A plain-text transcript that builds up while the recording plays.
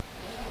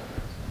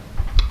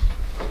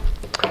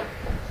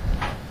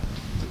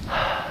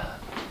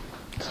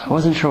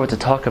wasn't sure what to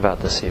talk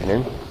about this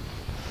evening,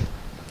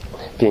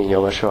 being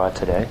Yom HaShoah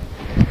today.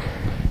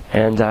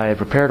 And I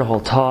prepared a whole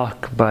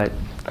talk, but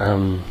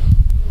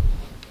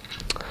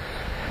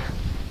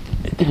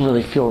it didn't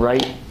really feel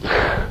right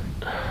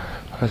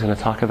what I was going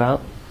to talk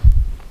about.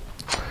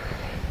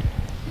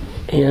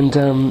 And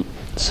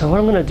so what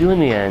I'm going to do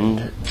in the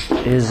end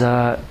is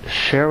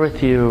share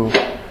with you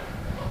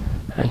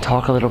and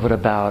talk a little bit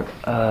about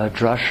a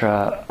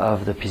drasha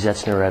of the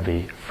Pizetzner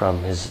Rebbe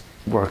from his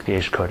work, the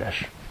Eish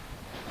Kodesh.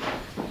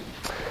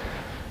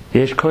 The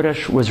Eish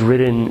Kodesh was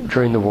written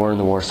during the war in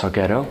the Warsaw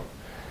Ghetto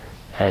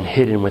and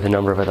hidden with a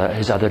number of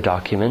his other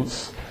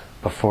documents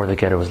before the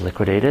ghetto was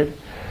liquidated,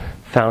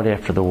 found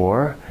after the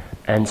war,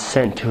 and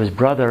sent to his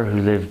brother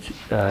who lived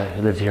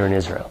here in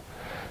Israel,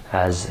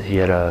 as he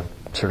had a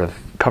sort of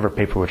cover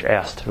paper which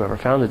asked whoever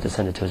found it to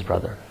send it to his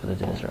brother who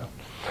lived in Israel.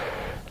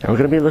 And we're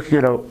going to be looking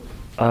at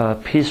a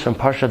piece from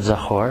Parshat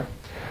Zachor,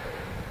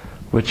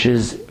 which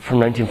is from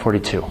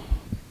 1942,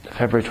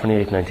 February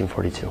 28,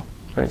 1942.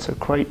 Right, so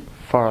quite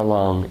far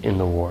along in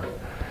the war.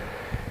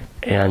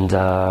 And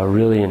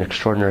really in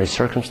extraordinary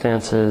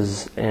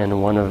circumstances,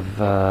 and one of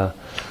the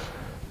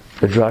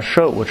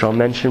drashot, which I'll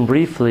mention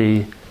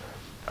briefly,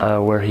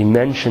 where he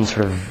mentions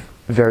sort of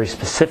very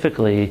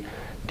specifically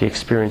the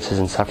experiences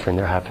and suffering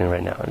that are happening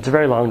right now. And it's a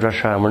very long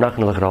drasha, and we're not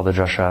going to look at all the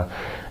drasha,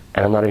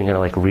 and I'm not even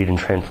going to read and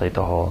translate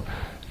the whole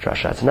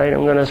drasha. Tonight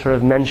I'm going to sort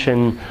of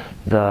mention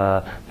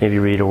maybe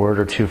read a word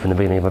or two from the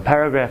beginning of a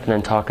paragraph, and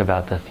then talk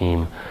about the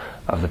theme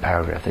of the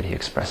paragraph that he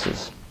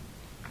expresses.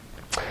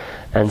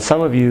 And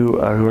some of you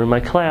who were in my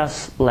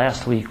class,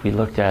 last week we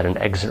looked at an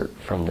excerpt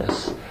from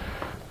this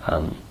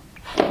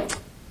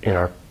in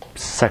our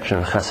section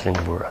of Chesed and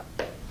Gevura.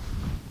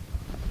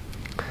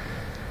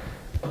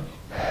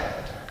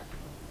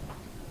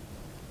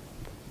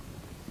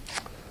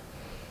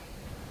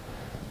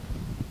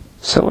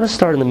 So I want to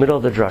start in the middle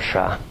of the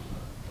drasha,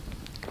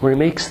 where he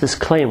makes this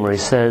claim, where he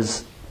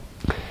says,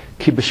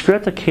 "Ki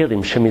b'shvirat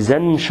hakelim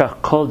shemizen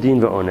nimshach kol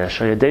din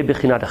ve'onesh al yedei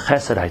bechinat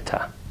chesed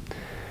hayta."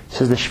 He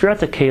says the shvirat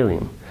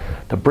hakelim,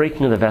 the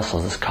breaking of the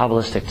vessels, this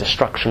Kabbalistic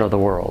destruction of the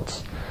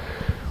worlds,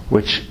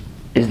 which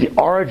is the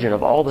origin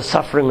of all the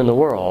suffering in the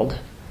world,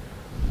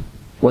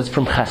 was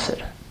from chesed.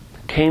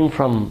 It came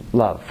from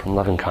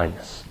loving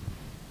kindness.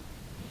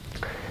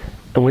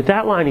 And with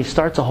that line, he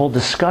starts a whole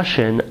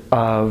discussion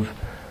of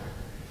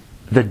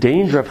the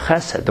danger of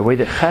chesed, the way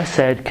that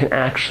chesed can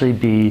actually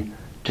be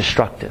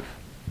destructive,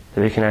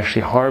 that it can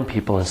actually harm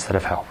people instead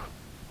of help.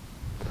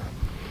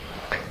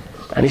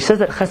 And he says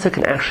that chesed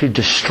can actually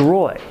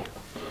destroy.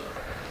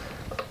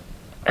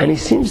 And he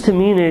seems to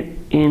mean it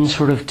in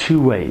sort of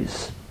two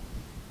ways.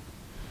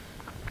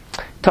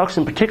 He talks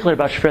in particular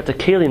about Shvirat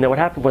HaKelim, that what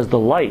happened was the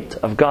light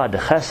of God, the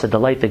chesed, the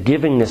light, the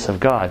givingness of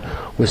God,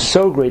 was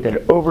so great that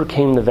it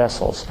overcame the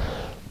vessels,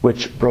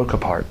 which broke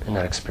apart in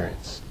that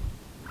experience.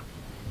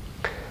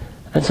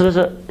 And so there's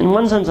in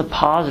one sense, a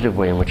positive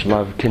way in which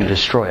love can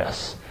destroy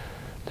us.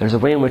 There's a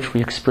way in which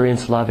we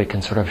experience love, it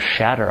can sort of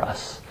shatter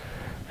us,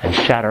 and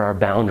shatter our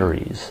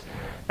boundaries,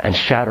 and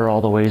shatter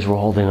all the ways we're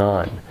holding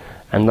on.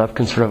 And love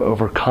can sort of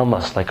overcome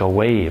us like a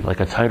wave,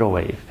 like a tidal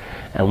wave.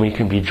 And we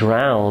can be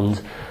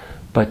drowned,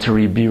 but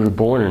to be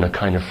reborn in a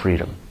kind of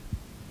freedom.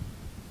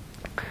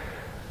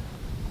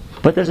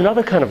 But there's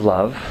another kind of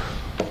love,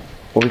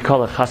 what we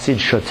call a chassid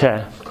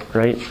shoteh,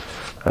 right?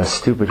 A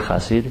stupid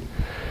chassid,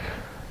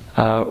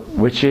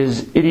 which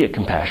is idiot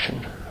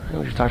compassion,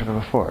 which we talked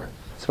about before.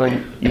 So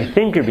when you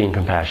think you're being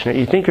compassionate,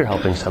 you think you're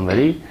helping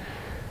somebody,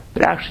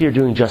 but actually you're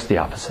doing just the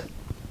opposite.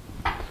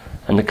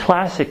 And the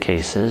classic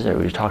cases that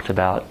we've talked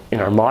about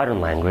in our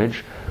modern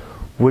language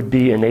would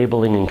be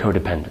enabling and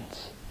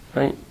codependence,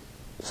 right?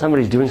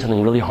 Somebody's doing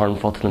something really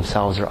harmful to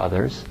themselves or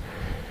others,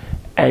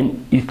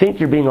 and you think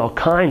you're being all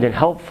kind and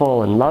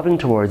helpful and loving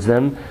towards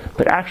them,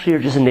 but actually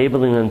you're just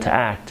enabling them to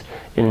act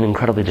in an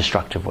incredibly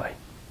destructive way.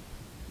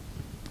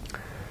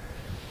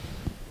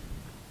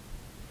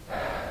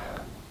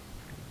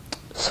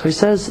 So he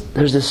says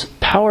there's this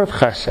power of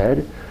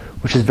chesed,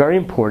 which is very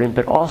important,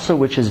 but also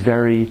which is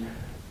very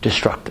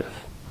destructive.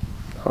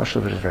 Also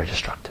which is very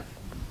destructive.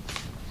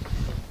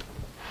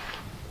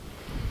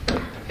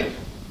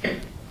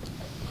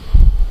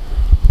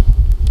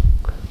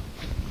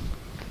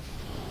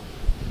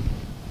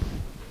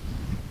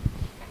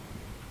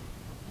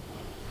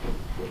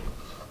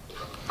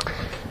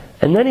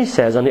 And then he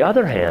says, on the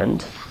other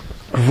hand,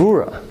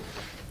 gvura,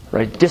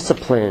 right,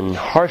 discipline,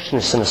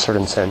 harshness in a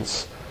certain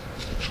sense,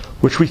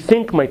 which we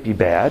think might be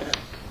bad,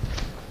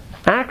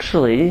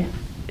 actually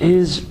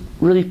is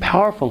really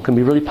powerful and can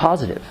be really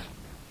positive.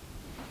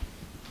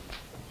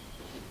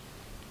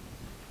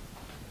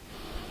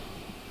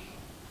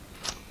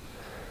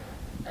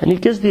 And he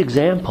gives the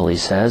example, he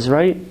says,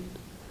 right,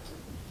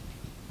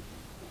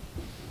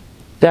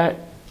 that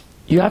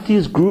you have to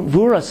use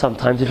gvura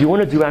sometimes if you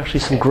want to do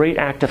actually some great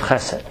act of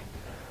chesed.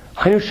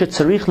 If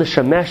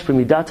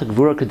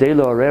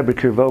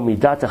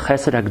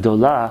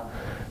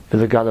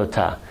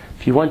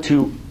you want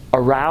to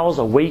arouse,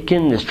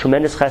 awaken this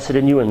tremendous chesed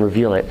in you and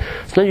reveal it.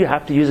 So now you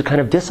have to use a kind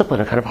of discipline,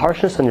 a kind of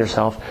harshness on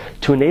yourself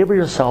to enable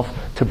yourself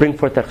to bring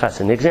forth that chesed.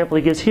 And the example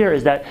he gives here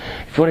is that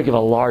if you want to give a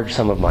large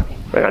sum of money,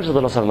 right? Not just a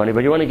little sum of money,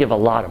 but you want to give a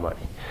lot of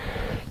money,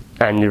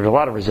 and there's a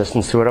lot of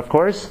resistance to it, of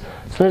course,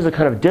 so there's a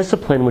kind of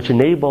discipline which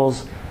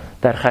enables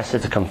that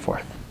chesed to come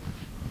forth.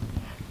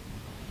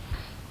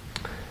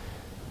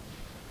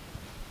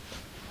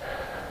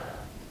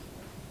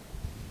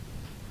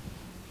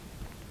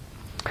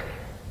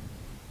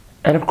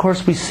 And of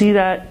course, we see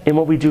that in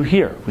what we do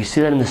here. We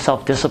see that in the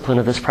self-discipline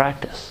of this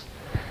practice.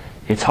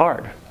 It's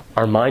hard.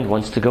 Our mind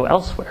wants to go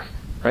elsewhere,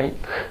 right?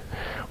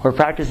 We're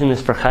practicing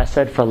this for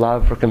chesed, for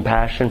love, for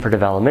compassion, for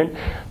development,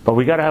 but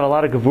we got to have a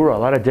lot of gevura, a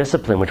lot of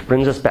discipline, which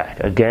brings us back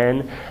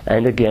again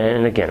and again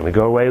and again. We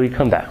go away, we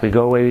come back. We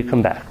go away, we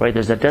come back, right?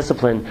 There's that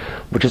discipline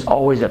which is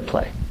always at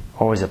play,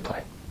 always at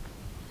play.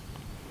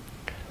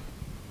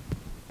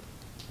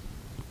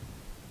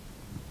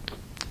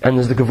 And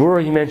there's the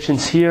gevura he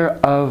mentions here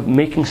of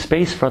making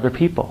space for other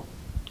people,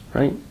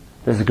 right?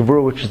 There's the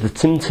gevura which is the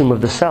tzimtzum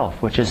of the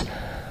self, which is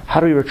how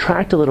do we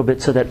retract a little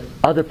bit so that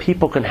other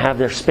people can have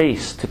their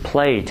space to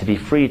play, to be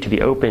free, to be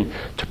open,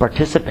 to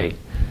participate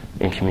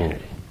in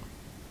community.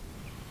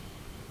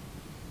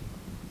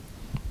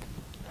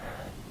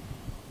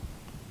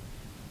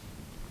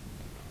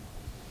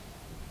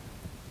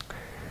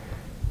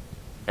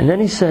 And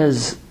then he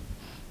says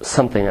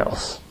something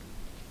else.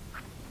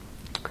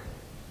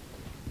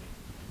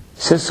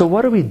 He says, so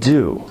what do we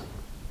do,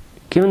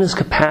 given this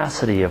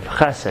capacity of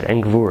chesed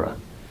and gevura,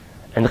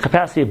 and the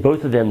capacity of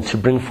both of them to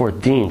bring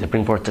forth deen, to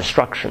bring forth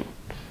destruction?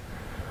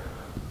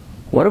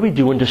 What do we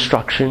do when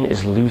destruction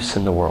is loose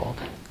in the world?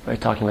 Right,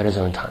 talking about his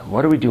own time.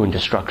 What do we do when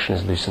destruction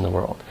is loose in the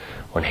world?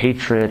 When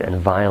hatred and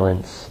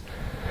violence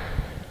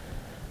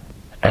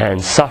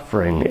and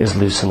suffering is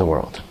loose in the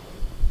world?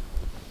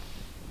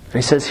 And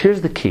he says,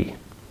 here's the key.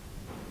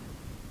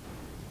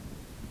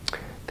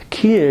 The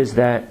key is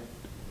that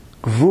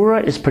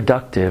gvura is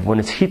productive when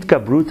it's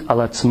hitgabrut al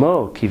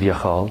atzmo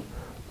kivyachol,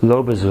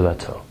 lo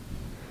bezulato.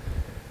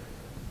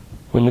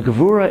 When the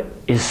gevura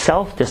is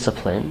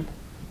self-discipline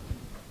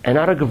and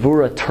not a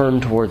gevura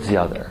turned towards the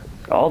other.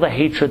 All the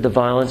hatred, the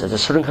violence, is a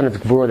certain kind of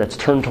gevura that's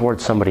turned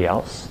towards somebody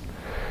else.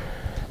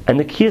 And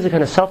the key is a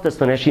kind of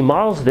self-discipline. Actually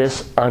models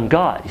this on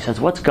God. He says,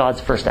 what's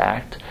God's first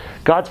act?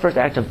 God's first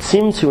act of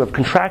tzimtzum, of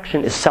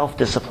contraction, is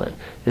self-discipline,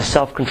 is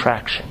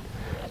self-contraction.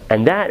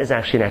 And that is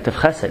actually an act of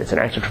chesed. It's an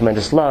act of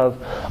tremendous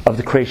love of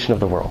the creation of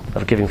the world,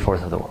 of giving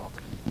forth of the world.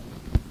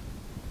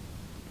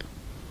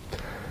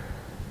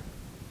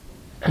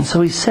 And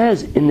so he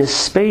says, in this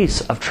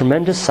space of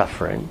tremendous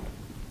suffering,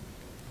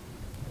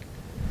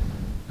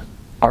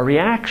 our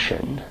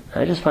reaction,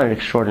 I just find it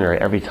extraordinary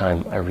every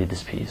time I read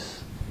this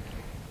piece,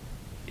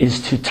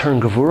 is to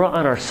turn gevura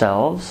on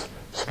ourselves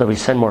so that we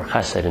send more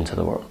chesed into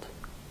the world.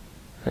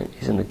 Right?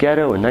 He's in the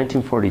ghetto in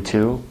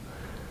 1942,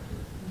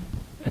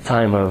 a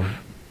time of,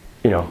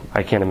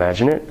 I can't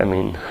imagine it. I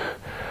mean,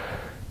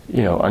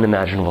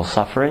 unimaginable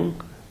suffering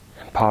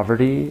and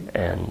poverty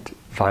and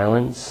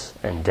violence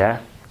and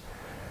death.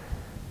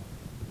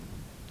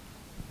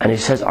 And he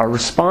says our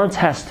response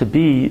has to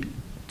be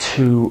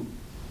to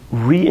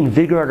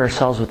reinvigorate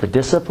ourselves with a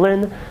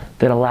discipline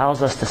that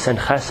allows us to send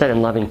chesed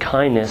and loving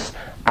kindness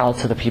out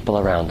to the people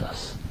around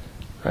us.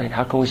 Right?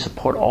 How can we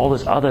support all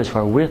those others who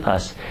are with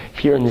us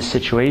here in this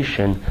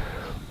situation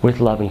with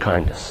love and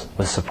kindness,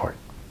 with support?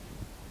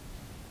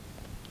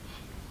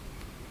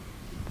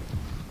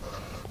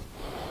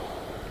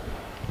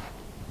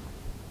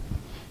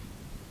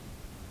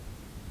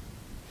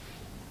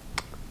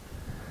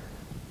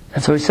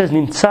 And so he says,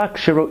 "Nimtzak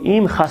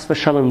sheroim chas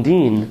v'shalom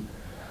din,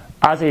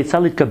 az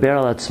yitzal litgaber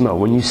al atzmo."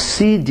 When you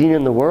see din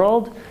in the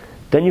world,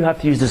 then you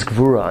have to use this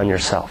gevura on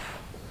yourself.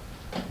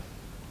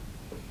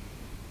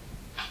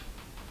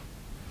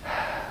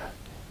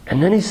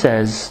 And then he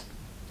says,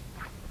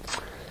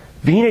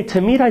 "V'hinei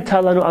tamid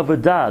hayta lanu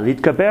avodah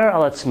litgaber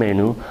al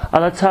atzmenu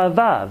al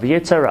hata'ava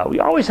v'yetzara." We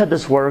always had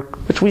this work,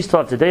 which we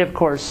still have today, of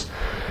course,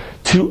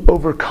 to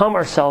overcome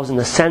ourselves in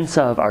the sense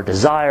of our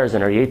desires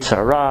and our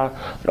yetzara,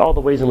 and all the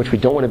ways in which we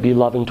don't want to be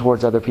loving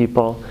towards other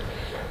people.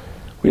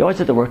 We always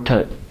have to work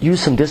to use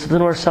some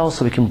discipline ourselves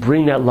so we can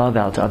bring that love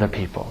out to other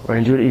people. We're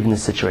going to do it even in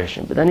this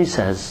situation. But then he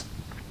says,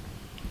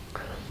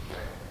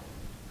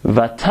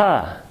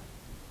 "Vata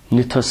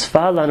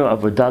nitosfa lanu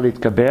avodah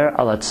litgaber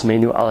al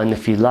atzmenu al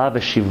nefila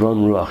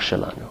v'shivron ruach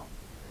shelanu."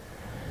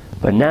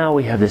 But now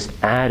we have this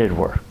added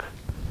work.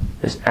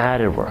 And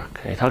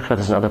he talks about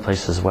this in other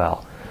places as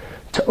well.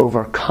 To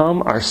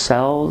overcome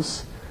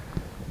ourselves,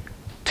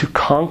 to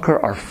conquer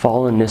our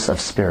fallenness of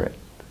spirit,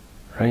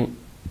 right?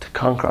 To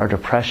conquer our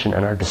depression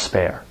and our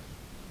despair.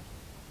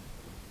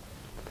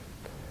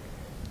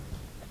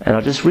 And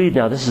I'll just read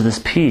now, this is this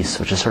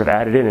piece which is sort of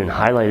added in and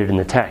highlighted in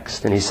the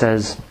text. And he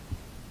says,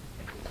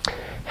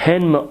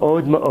 "Hen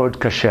ma'od ma'od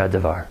kasher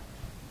davar,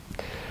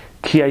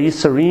 ki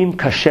hayisarim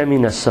kashem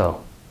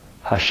minaso,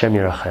 Hashem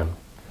yirachem."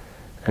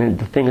 And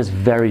the thing is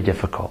very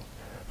difficult.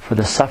 For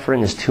the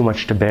suffering is too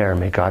much to bear,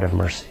 may God have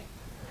mercy.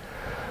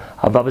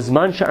 אבל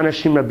בזמן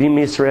שאנשים רבים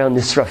מישראל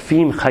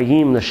נשרפים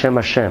חיים לשם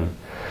השם,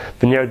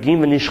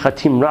 ונהרגים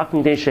ונשחטים רק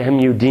מפני שהם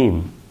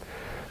יהודים.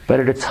 But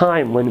at a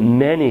time when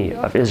many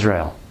of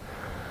Israel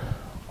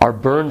are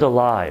burned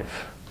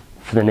alive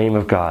for the name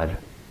of God,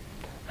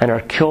 and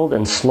are killed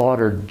and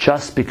slaughtered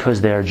just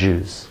because they are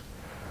Jews.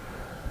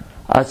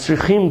 Then,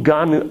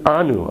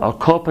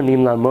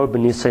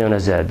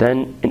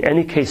 in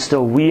any case,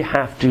 still we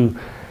have to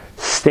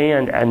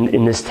stand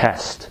in this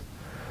test.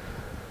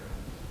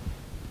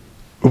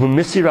 And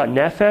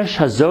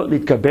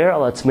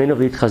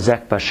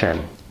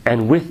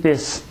with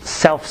this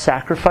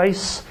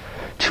self-sacrifice,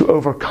 to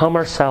overcome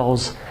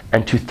ourselves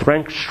and to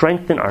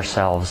strengthen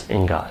ourselves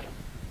in God.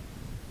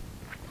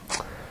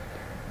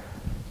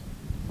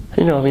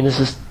 This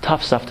is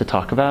tough stuff to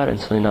talk about, and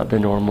certainly not the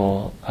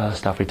normal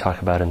stuff we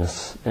talk about in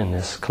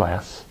this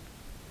class.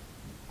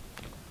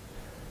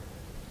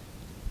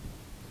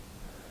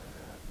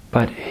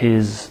 But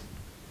his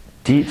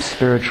deep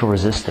spiritual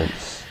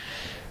resistance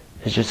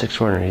is just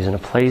extraordinary. He's in a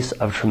place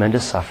of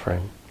tremendous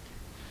suffering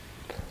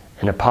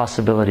and a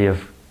possibility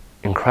of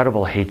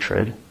incredible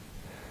hatred.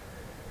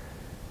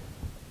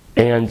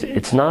 And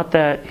it's not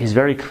that he's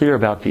very clear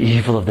about the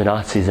evil of the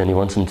Nazis and he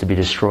wants them to be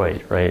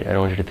destroyed, right? I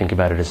don't want you to think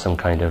about it as some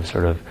kind of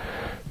sort of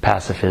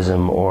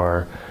pacifism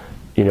or,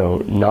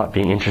 not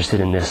being interested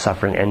in this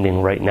suffering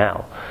ending right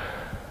now.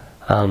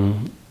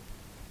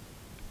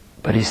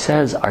 But he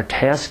says our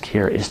task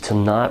here is to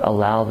not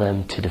allow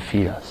them to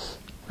defeat us,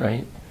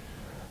 right?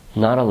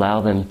 Not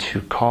allow them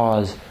to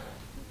cause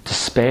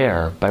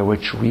despair by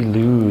which we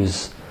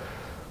lose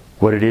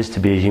what it is to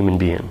be a human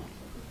being.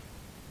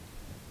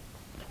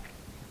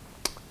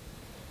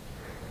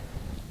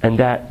 And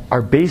that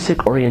our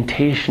basic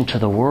orientation to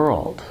the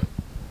world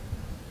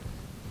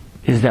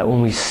is that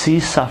when we see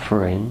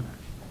suffering,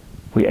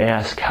 we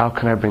ask, how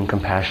can I bring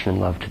compassion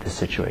and love to this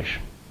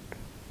situation?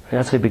 And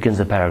that's how it begins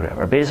the paragraph.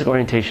 Our basic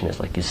orientation is,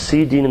 like, you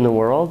see Deen in the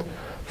world,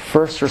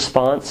 first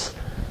response,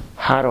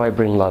 how do I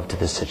bring love to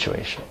this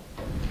situation?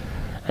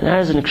 And that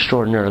is an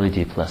extraordinarily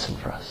deep lesson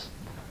for us.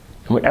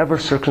 In whatever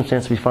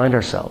circumstance we find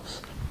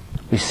ourselves,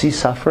 we see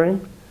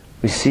suffering,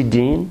 we see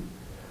Deen,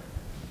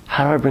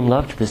 how do I bring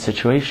love to this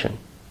situation?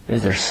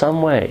 Is there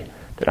some way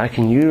that I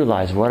can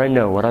utilize what I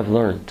know, what I've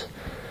learned,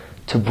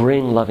 to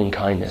bring loving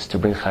kindness, to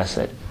bring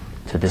chesed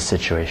to this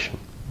situation?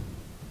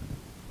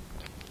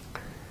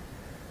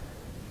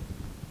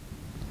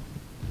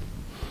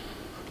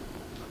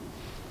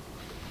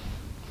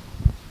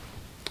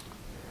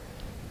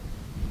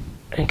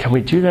 And can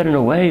we do that in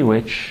a way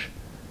which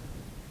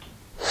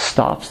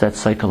stops that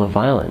cycle of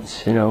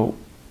violence?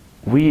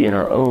 We in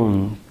our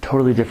own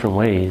totally different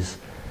ways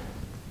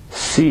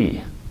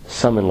see,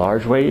 some in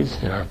large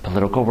ways in our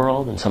political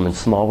world and some in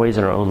small ways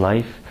in our own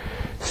life,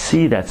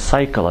 see that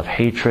cycle of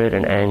hatred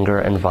and anger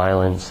and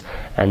violence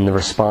and the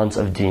response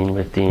of Deen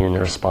with Deen and the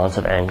response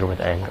of anger with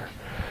anger.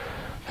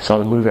 I saw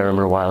the movie, I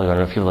remember a while ago, I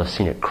don't know if people have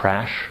seen it,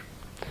 Crash.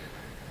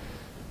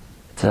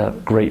 It's a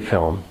great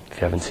film, if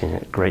you haven't seen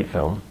it, great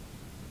film.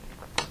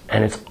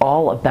 And it's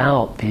all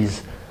about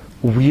these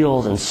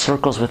wheels and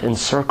circles within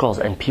circles,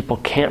 and people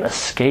can't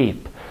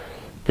escape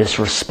this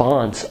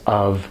response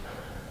of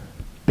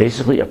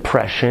basically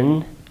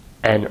oppression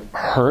and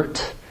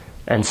hurt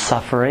and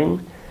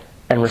suffering,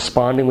 and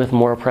responding with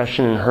more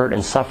oppression and hurt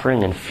and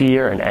suffering and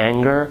fear and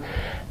anger,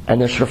 and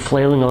they're sort of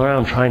flailing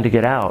around trying to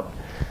get out,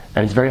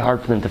 and it's very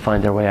hard for them to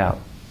find their way out.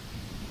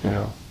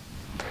 And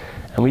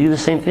we do the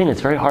same thing.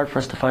 It's very hard for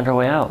us to find our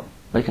way out,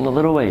 like in the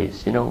little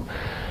ways.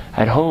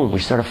 At home we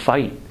start a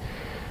fight,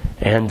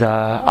 and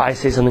I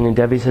say something and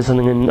Debbie says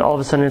something, and all of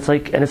a sudden it's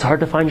like, and it's hard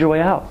to find your way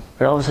out.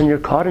 And all of a sudden you're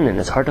caught in it, and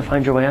it's hard to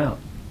find your way out.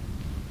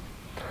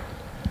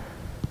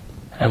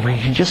 And we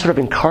can just sort of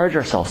encourage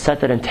ourselves,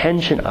 set that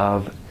intention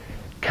of,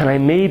 can I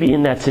maybe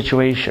in that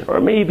situation, or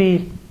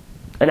maybe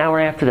an hour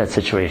after that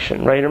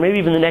situation, right? Or maybe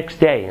even the next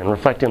day, and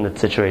reflecting on that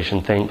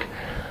situation, think,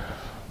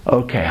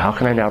 okay, how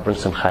can I now bring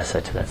some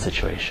chesed to that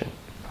situation?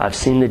 I've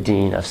seen the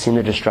Deen, I've seen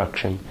the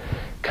destruction,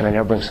 can I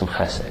now bring some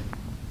chesed?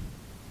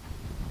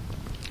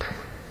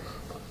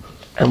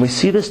 And we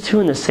see this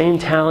too in the same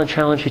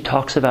challenge he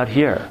talks about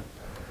here.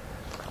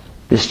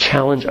 This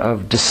challenge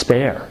of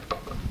despair.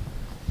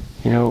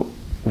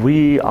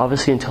 We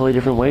obviously in totally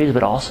different ways,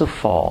 but also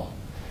fall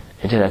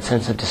into that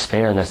sense of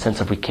despair and that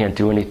sense of we can't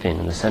do anything,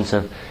 and the sense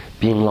of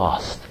being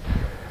lost.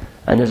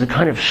 And there's a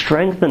kind of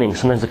strengthening,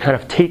 sometimes a kind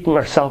of taking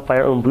ourselves by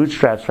our own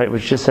bootstraps, right,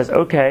 which just says,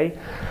 okay,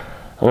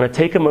 I'm going to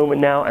take a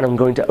moment now and I'm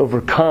going to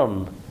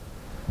overcome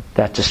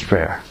that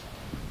despair.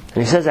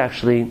 And he says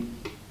actually,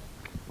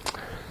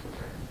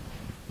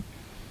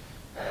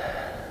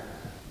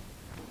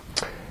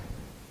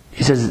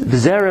 he says,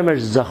 V'zeh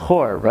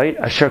Zachor, right?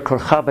 Asher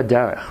korcha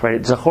b'derech,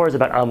 right? Zachor is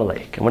about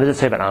Amalek. And what does it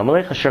say about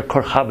Amalek? Asher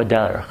korcha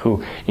b'derech,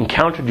 who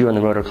encountered you on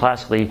the road, or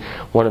classically,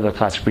 one of the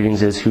classic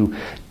readings is, who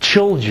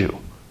chilled you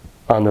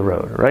on the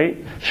road, right?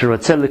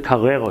 Sherotzeh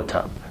l'karer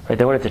otam, right?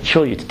 They wanted to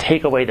chill you, to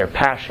take away their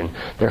passion,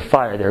 their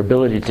fire, their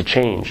ability to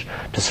change,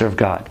 to serve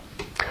God.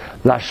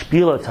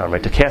 Lashpil otam,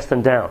 right? To cast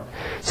them down.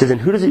 It says, and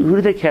who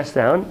do they cast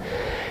down?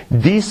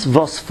 Dies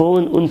was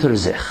fallen unter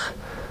sich.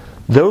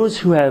 Those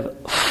who have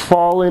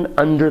fallen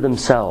under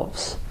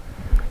themselves.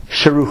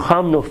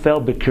 Sherucham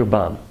nofel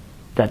bekirbam.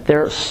 That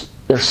their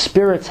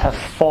spirits have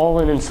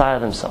fallen inside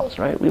of themselves,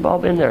 right? We've all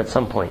been there at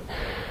some point.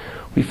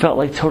 We felt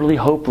like totally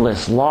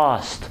hopeless,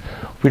 lost.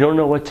 We don't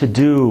know what to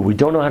do. We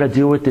don't know how to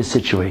deal with this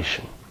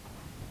situation.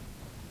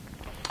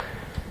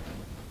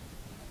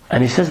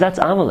 And he says that's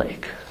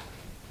Amalek.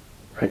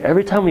 Right?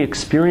 Every time we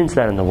experience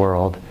that in the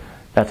world,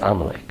 that's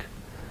Amalek.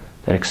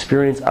 That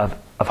experience of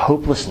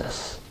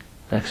hopelessness.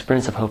 That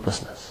experience of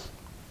hopelessness.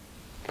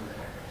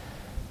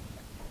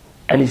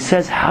 And he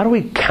says, how do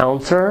we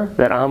counter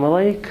that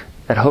Amalek,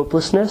 that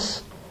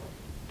hopelessness?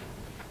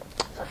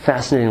 It's a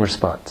fascinating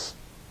response.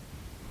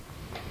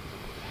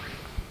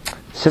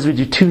 He says we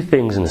do two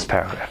things in this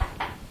paragraph.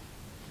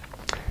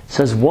 He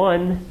says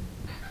one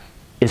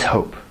is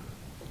hope.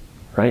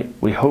 Right?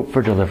 We hope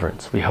for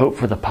deliverance. We hope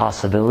for the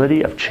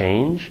possibility of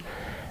change,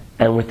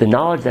 and with the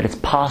knowledge that it's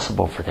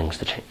possible for things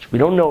to change. We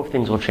don't know if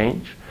things will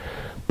change,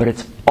 but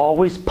it's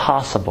always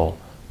possible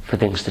for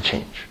things to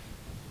change.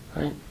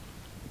 Right?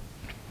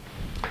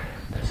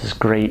 There's this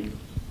great,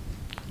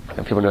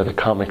 if people know the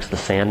comics The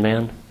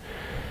Sandman.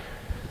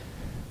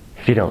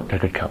 If you don't, they're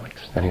good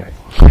comics. Anyway.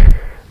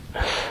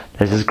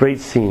 There's this great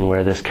scene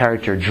where this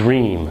character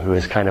Dream, who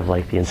is kind of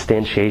like the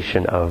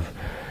instantiation of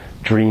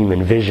dream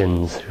and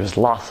visions, who's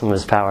lost some of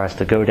his power, has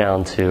to go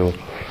down to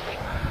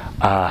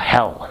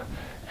hell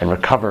and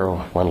recover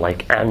one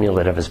like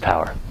amulet of his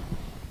power.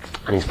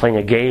 And he's playing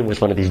a game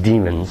with one of these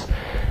demons,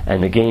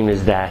 and the game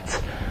is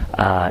that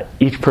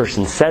each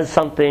person says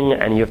something,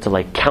 and you have to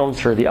like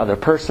counter the other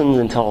persons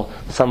until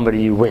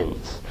somebody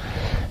wins.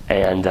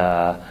 And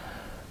the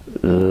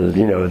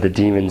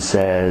demon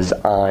says,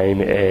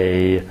 "I'm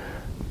a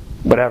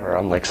whatever,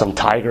 I'm like some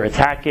tiger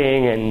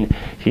attacking," and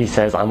he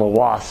says, "I'm a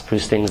wasp who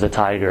stings the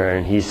tiger,"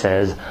 and he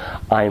says,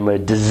 "I'm a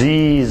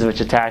disease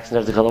which attacks and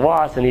has to kill the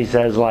wasp," and he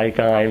says, like,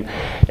 "I'm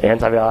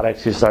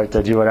antibiotics who start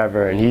to do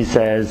whatever," and he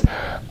says,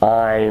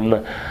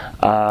 "I'm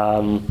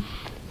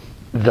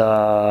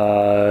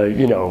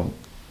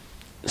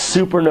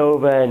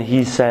supernova," and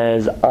he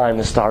says, "I'm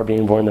a star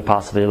being born, the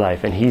possibility of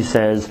life," and he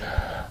says,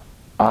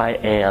 "I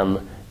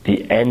am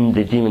the end."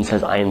 The demon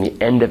says, "I am the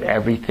end of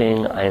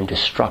everything. I am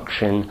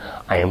destruction.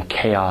 I am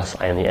chaos.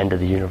 I am the end of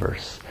the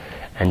universe."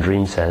 And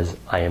Dream says,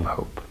 "I am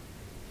hope."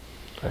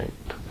 Right?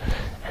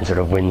 And sort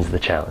of wins the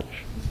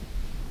challenge.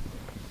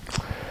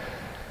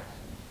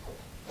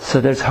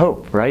 So there's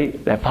hope,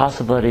 right? That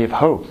possibility of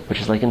hope, which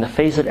is like in the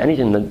face of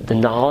anything, the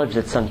knowledge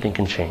that something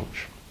can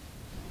change.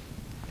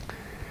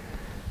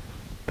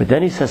 But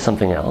then he says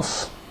something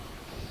else,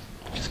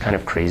 which is kind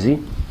of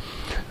crazy.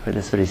 But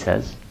that's what he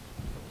says.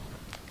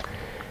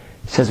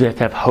 He says we have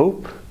to have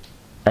hope,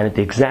 and at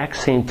the exact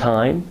same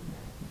time,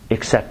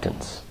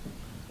 acceptance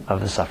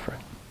of the suffering.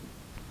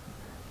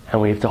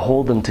 And we have to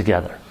hold them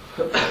together.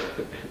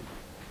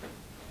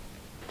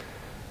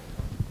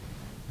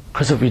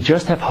 Because if we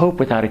just have hope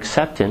without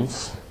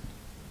acceptance,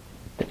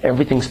 then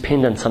everything's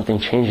pinned on something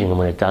changing, and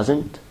when it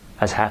doesn't,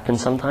 as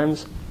happens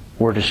sometimes,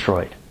 we're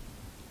destroyed.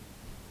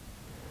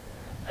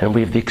 And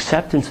we have the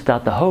acceptance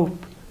without the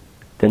hope,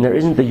 then there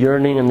isn't the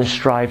yearning and the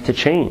strive to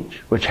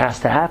change, which has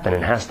to happen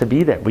and has to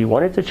be there. We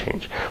want it to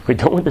change. We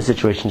don't want the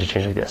situation to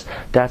change like this.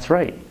 That's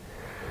right.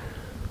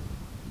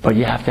 But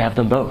you have to have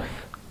them both,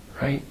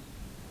 right?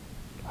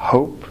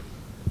 Hope,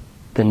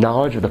 the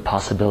knowledge of the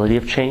possibility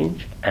of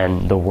change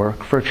and the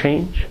work for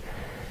change,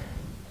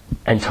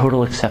 and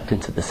total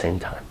acceptance at the same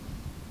time.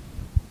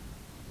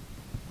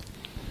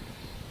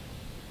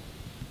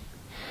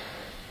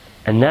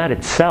 And that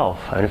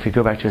itself, and if we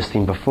go back to this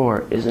theme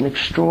before, is an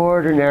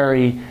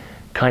extraordinary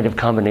kind of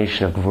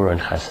combination of Gevurah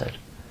and Chesed.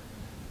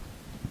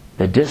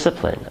 The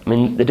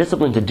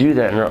discipline to do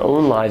that in our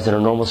own lives, in our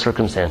normal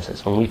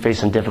circumstances, when we face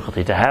some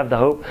difficulty, to have the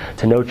hope,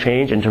 to know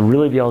change, and to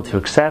really be able to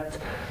accept,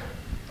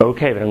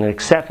 okay, but I'm going to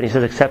accept, and he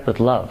says accept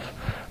with love.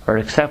 Or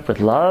accept with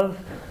love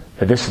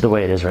that this is the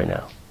way it is right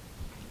now.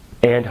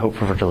 And hope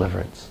for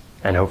deliverance,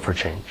 and hope for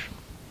change.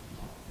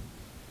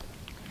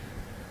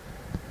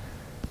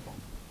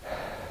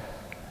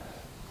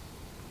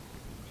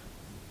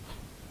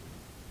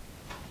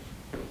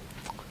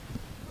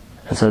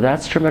 And so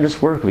that's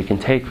tremendous work we can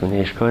take from the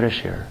Eish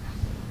Kodesh here.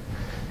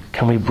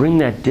 Can we bring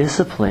that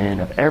discipline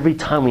of every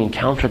time we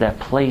encounter that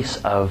place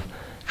of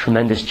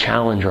tremendous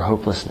challenge or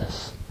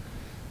hopelessness,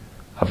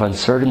 of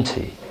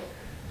uncertainty,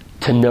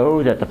 to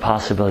know that the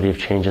possibility of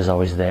change is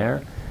always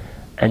there,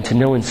 and to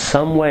know in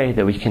some way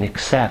that we can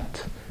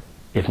accept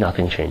if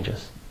nothing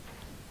changes.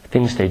 If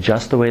things stay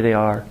just the way they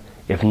are,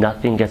 if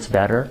nothing gets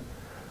better,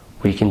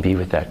 we can be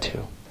with that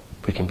too.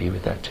 We can be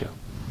with that too.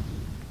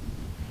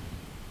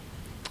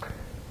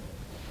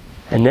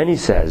 And then he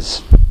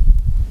says,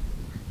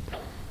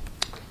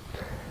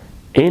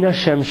 Ein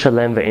Hashem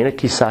shalem ve'ein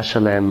kisa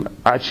shalem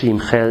ad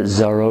sheyimcheh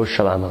zaro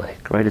shel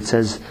Amalek. Right? It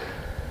says,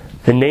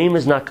 the name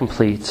is not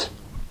complete,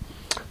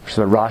 which is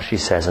what Rashi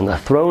says, and the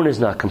throne is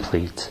not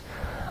complete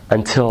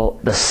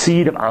until the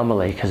seed of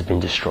Amalek has been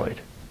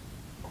destroyed.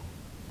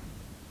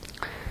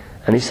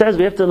 And he says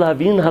we have to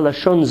lavin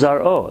halashon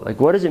zar'o. Like,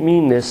 what does it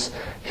mean, this,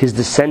 his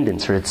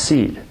descendants or its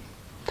seed?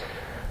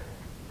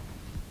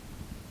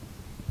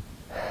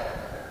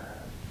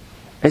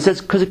 He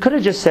says, because it could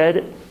have just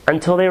said,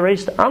 until they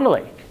erased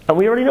Amalek. And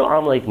we already know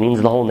Amalek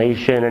means the whole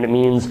nation, and it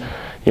means,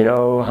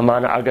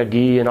 Haman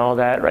Agagi and all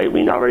that, right?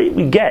 We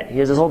get, he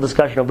has this whole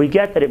discussion of, we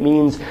get that it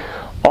means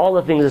all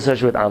the things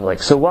associated with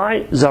Amalek. So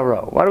why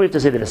Zaro? Why do we have to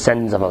say the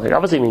descendants of Amalek?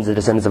 Obviously it means the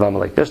descendants of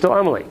Amalek. They're still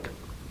Amalek.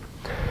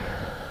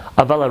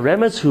 Aval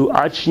remez hu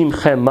ad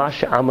shimchem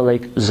mash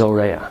Amalek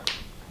zorea.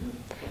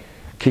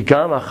 Ki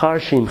gam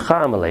achar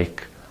shimcha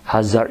Amalek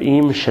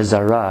hazarim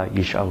shezara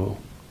yishavu.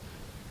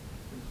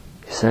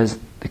 He says,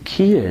 the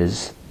key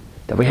is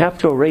that we have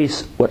to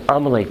erase what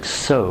Amalek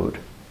sowed,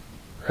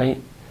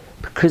 right?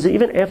 Because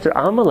even after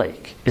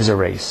Amalek is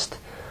erased,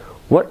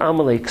 what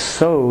Amalek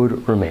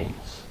sowed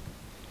remains.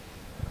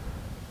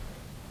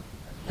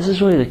 This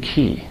is really the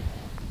key,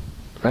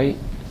 right?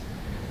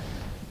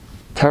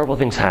 Terrible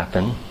things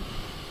happen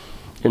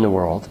in the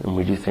world, and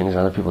we do things, and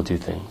other people do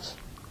things.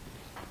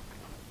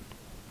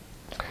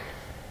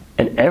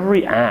 And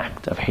every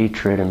act of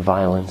hatred and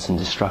violence and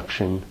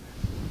destruction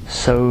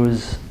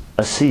sows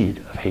a seed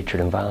of hatred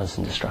and violence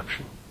and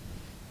destruction.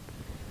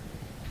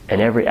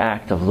 And every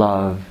act of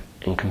love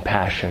and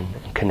compassion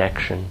and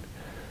connection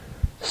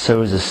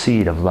sows a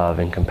seed of love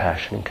and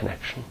compassion and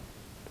connection.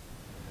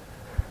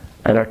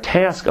 And our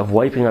task of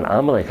wiping out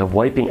Amalek, of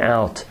wiping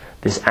out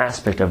this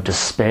aspect of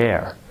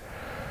despair,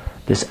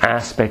 this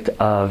aspect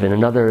of, in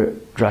another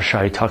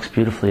drasha he talks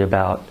beautifully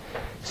about,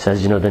 he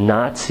says, the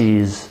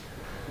Nazis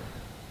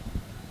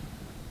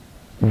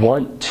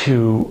want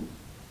to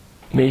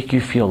make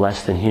you feel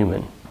less than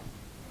human.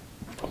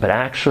 But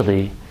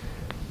actually,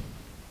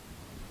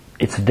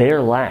 it's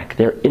their lack,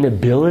 their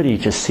inability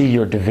to see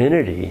your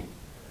divinity,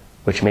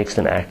 which makes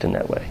them act in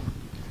that way.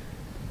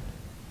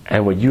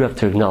 And what you have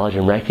to acknowledge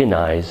and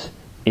recognize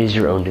is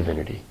your own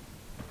divinity.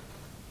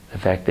 The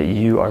fact that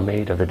you are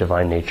made of the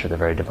divine nature, the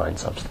very divine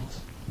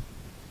substance.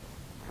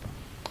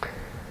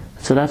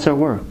 So that's our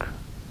work.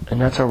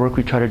 And that's our work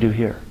we try to do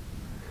here.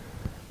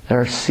 There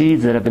are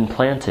seeds that have been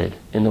planted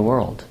in the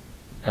world,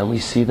 and we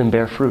see them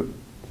bear fruit.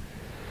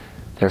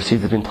 There are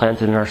seeds that have been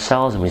planted in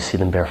ourselves, and we see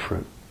them bear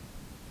fruit.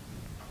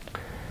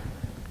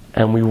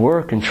 And we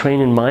work and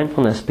train in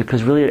mindfulness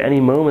because really at any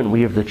moment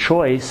we have the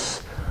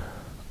choice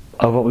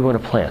of what we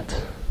want to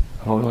plant.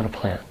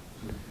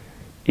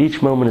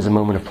 Each moment is a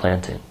moment of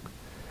planting.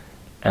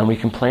 And we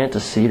can plant a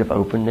seed of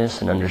openness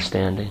and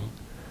understanding.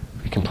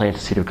 We can plant a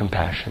seed of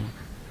compassion.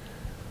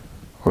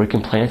 Or we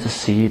can plant a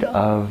seed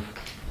of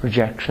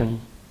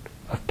rejection,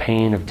 of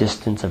pain, of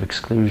distance, of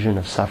exclusion,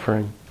 of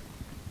suffering.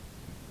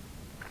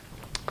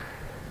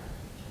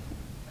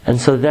 And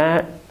so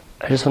that,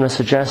 I just want to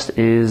suggest,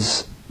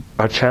 is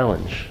our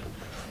challenge.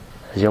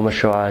 As Yom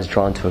HaShoah is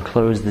drawn to a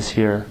close this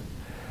year,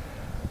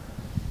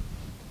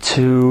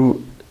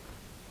 to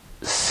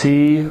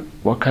see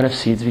what kind of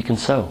seeds we can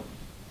sow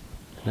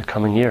in the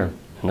coming year,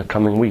 in the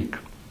coming week.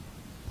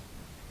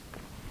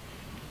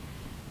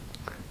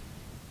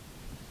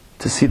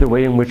 To see the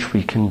way in which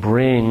we can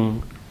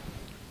bring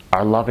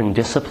our loving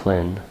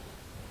discipline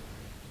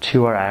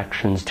to our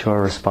actions, to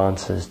our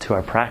responses, to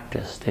our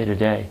practice day to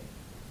day.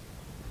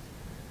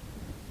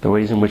 The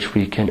ways in which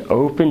we can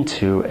open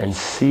to and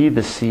see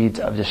the seeds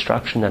of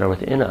destruction that are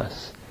within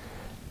us,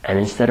 and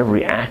instead of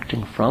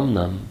reacting from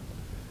them,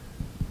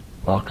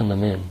 welcome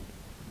them in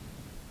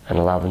and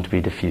allow them to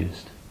be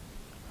diffused.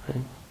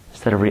 Right?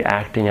 Instead of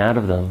reacting out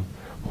of them,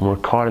 when we're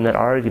caught in that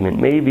argument,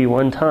 maybe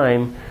one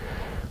time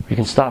we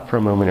can stop for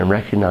a moment and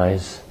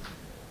recognize,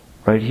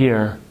 right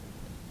here,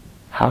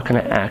 how can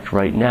I act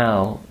right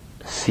now,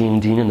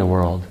 seeing Deen in the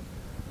world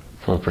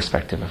from a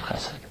perspective of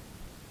Chesed?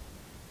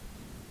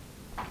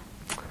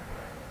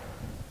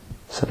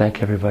 So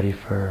thank everybody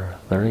for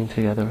learning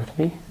together with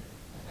me.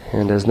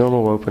 And as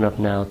normal, we'll open up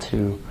now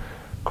to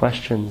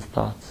questions,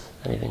 thoughts,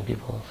 anything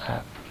people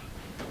have.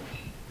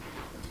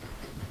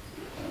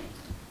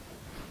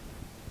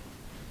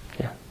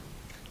 Yeah.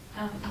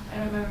 I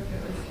don't remember if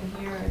it was in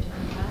here or a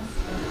different class,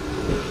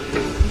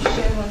 but you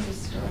shared once a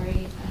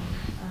story of,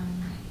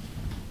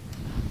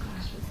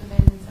 what's the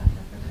man in South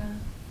Africa?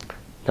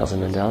 Nelson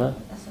Mandela?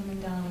 Nelson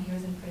Mandela, when he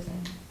was in prison.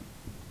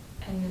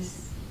 And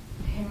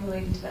him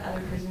relating to the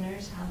other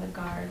prisoners, how the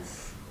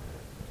guards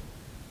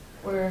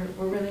were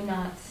really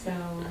not so,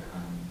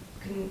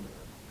 couldn't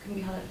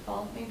be held at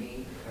fault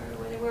maybe for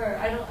where they were.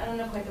 I don't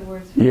know quite the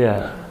words.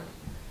 Yeah.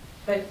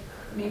 But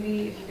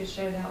maybe if you could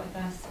share that with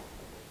us,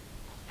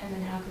 and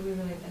then how could we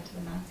relate that to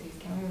the Nazis?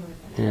 Can we relate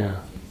that to the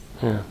Nazis?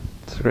 Yeah,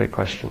 it's a great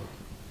question.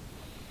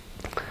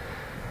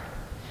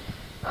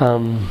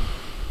 The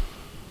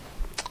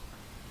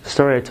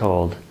story I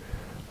told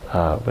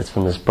was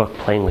from this book,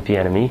 Playing with the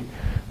Enemy,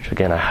 which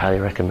again I highly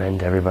recommend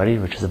to everybody,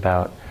 which is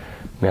about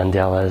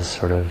Mandela's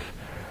sort of,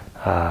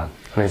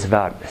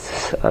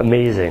 it's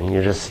amazing.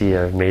 You just see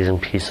an amazing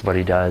piece of what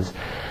he does,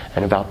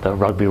 and about the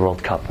Rugby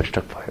World Cup, which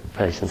took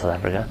place in South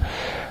Africa,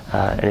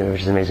 anyway,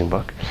 which is an amazing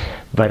book.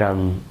 But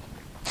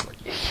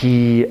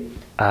he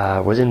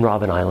was in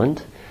Robben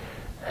Island,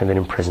 had been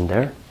imprisoned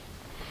there,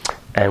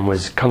 and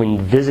was coming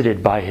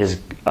visited by his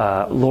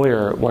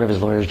lawyer, one of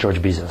his lawyers,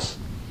 George Bizos.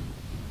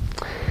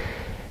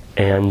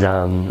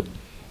 And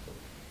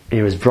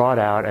he was brought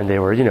out, and they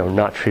were,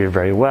 not treated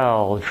very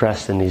well,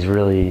 dressed in these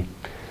really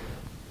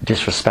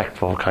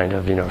disrespectful kind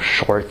of,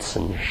 shorts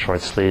and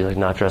short sleeves, like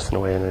not dressed in a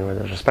way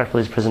that was respectful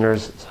to these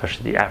prisoners,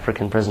 especially the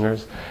African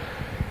prisoners.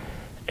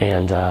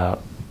 And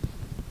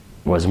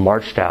was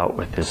marched out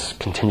with this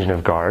contingent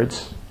of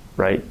guards,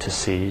 right, to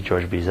see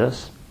George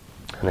Bizos.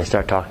 And they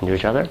start talking to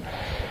each other,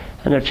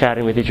 and they're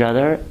chatting with each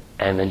other,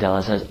 and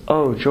Mandela says,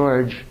 "Oh,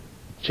 George,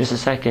 just a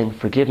second,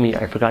 forgive me,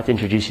 I forgot to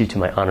introduce you to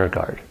my honor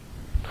guard."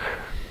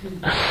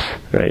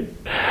 Right?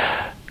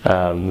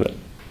 And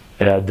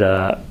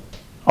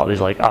all these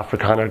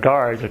Afrikaner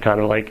guards are kind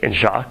of in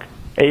shock.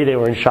 They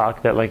were in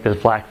shock that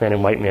this black man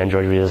and white man,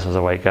 George Bizos was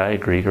a white guy,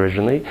 Greek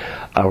originally,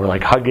 were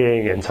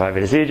hugging and so happy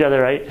to see each other,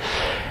 right?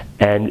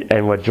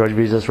 And what George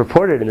Bizos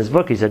reported in his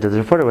book, he said to the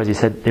reporter he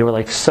said they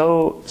were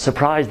so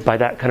surprised by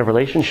that kind of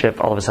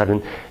relationship, all of a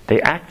sudden they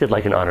acted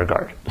like an honor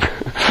guard.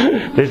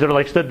 They sort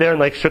of stood there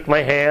and shook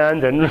my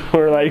hand and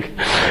were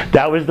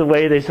that was the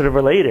way they sort of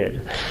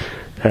related.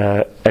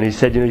 And he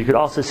said, you could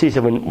also see,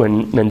 so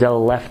when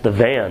Mandela left the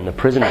van, the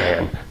prison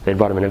van, they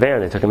brought him in a van,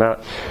 they took him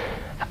out,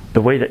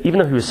 the way that, even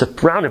though he was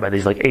surrounded by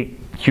these 8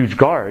 huge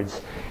guards,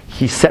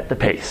 he set the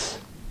pace.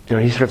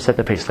 He sort of set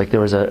the pace. There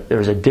was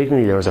a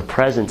dignity, there was a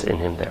presence in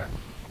him there.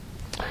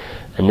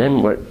 And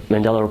then what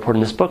Mandela reported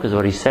in this book is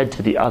what he said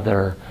to the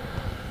other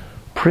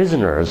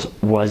prisoners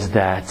was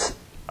that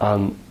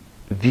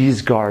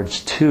these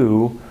guards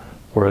too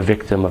were a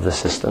victim of the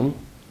system,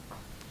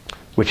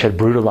 which had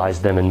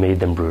brutalized them and made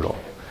them brutal.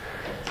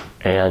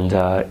 And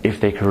if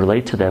they could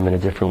relate to them in a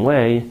different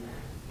way,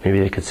 maybe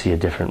they could see a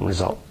different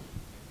result.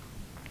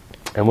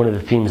 And one of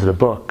the themes of the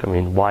book,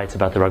 why it's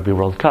about the Rugby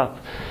World Cup,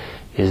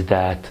 is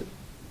that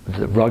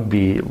the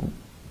rugby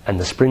and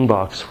the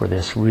Springboks were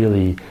this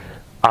really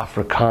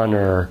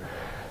Afrikaner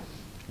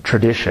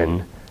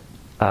tradition,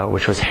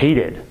 which was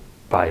hated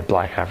by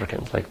black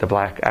Africans. The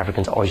black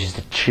Africans always used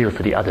to cheer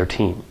for the other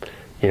team.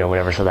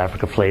 Whenever South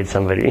Africa played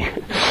somebody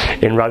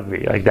in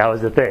rugby, that was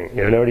the thing.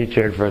 Nobody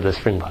cheered for the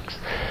Springboks.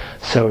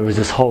 So it was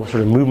this whole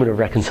sort of movement of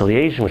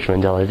reconciliation, which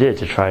Mandela did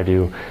to try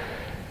to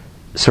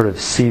sort of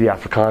see the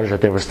Afrikaners,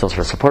 that there was still sort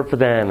of support for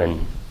them,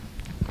 and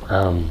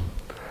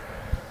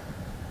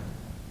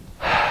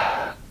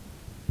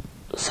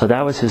so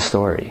that was his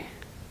story.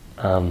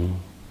 I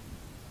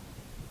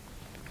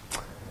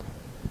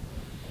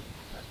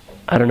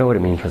don't know what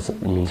it means for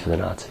the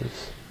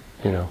Nazis.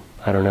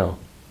 I don't know.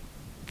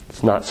 It's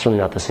certainly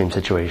not the same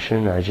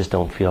situation. I just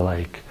don't feel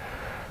like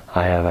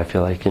I have. I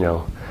feel like,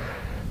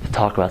 to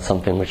talk about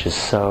something which is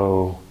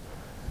so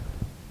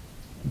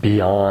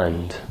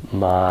beyond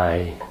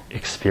my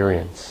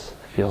experience.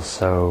 I feel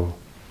so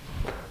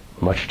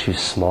much too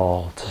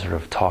small to sort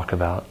of talk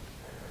about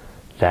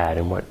that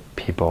and what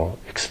people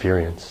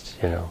experienced,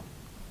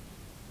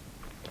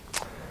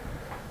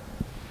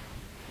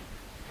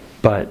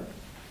 But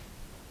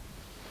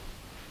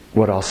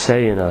what I'll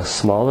say in a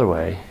smaller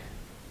way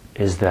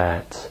is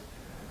that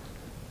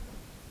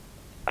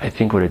I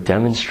think what it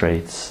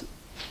demonstrates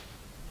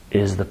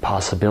is the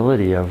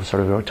possibility of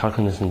sort of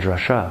talking this in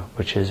drasha,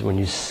 which is when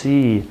you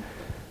see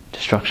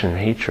destruction and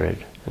hatred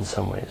in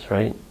some ways,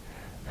 right?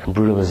 And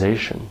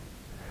brutalization.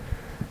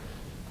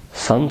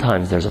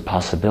 Sometimes there's a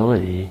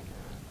possibility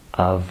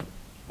of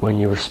when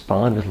you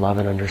respond with love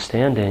and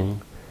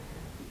understanding,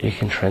 it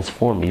can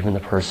transform even the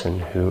person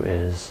who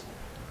is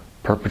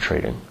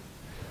perpetrating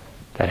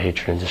that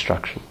hatred and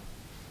destruction.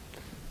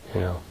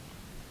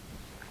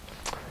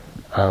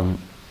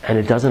 And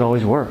it doesn't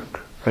always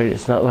work, right?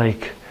 It's not I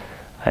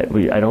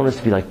don't want us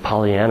to be like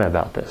Pollyanna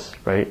about this,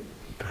 right?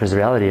 Because the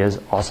reality is,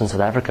 also in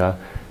South Africa,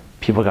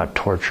 people got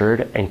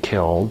tortured and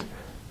killed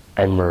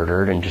and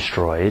murdered and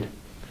destroyed,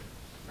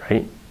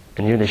 right?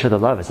 And even they showed the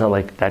love. It's not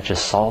like that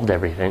just solved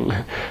everything.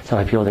 It's not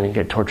like people didn't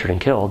get tortured and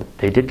killed.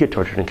 They did get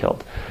tortured and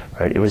killed,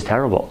 right? It was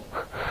terrible.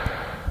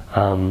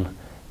 And,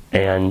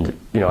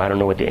 I don't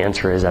know what the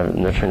answer is.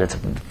 I'm not sure it's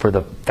for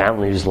the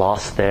family who's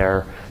lost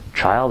their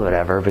child or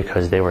whatever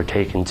because they were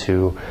taken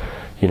to,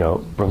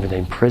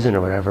 Bloemfontein prison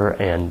or whatever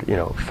and,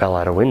 fell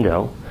out a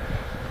window.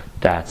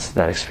 That's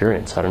that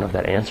experience. I don't know if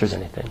that answers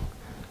anything.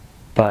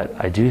 But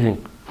I do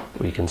think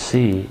we can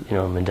see,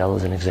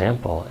 Mandela's an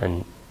example,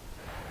 and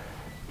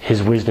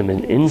his wisdom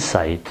and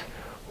insight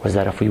was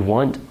that if we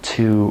want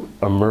to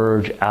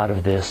emerge out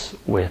of this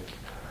with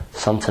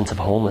some sense of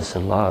wholeness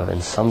and love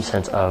and some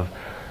sense of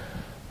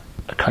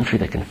a country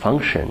that can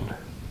function,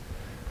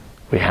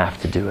 we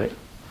have to do it,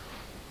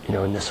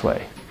 in this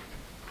way.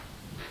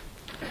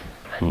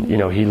 And,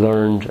 he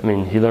learned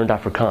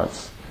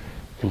Afrikaans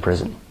in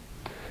prison.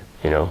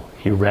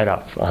 He read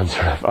up on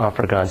sort of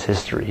Afrikaans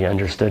history. He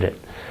understood it.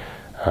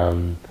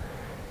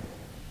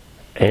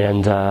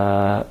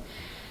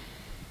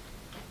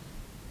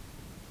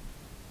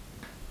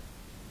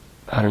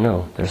 I don't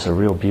know, there's a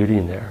real beauty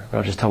in there.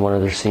 I'll just tell one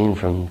other scene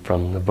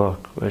from the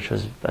book, which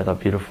was, I thought,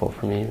 beautiful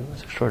for me. It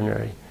was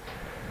extraordinary.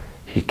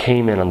 He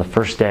came in on the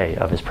first day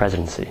of his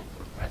presidency.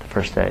 Right?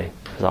 first day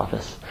of his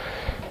office.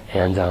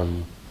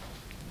 And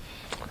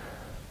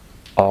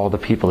all the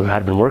people who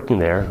had been working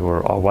there, who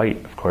were all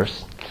white, of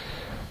course,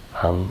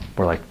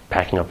 were like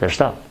packing up their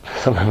stuff.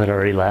 Some of them had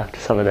already left,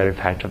 some of them had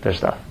packed up their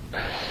stuff.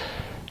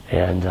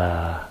 And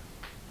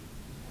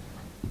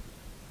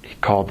he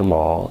called them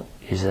all.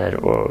 He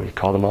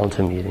called them all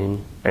into a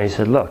meeting, and he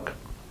said, look,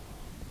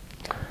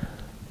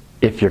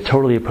 if you're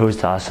totally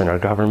opposed to us and our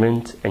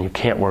government, and you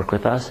can't work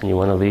with us, and you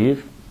want to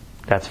leave,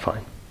 that's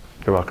fine.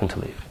 You're welcome to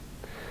leave.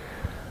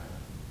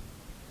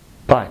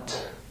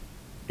 But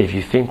if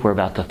you think we're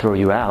about to throw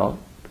you out,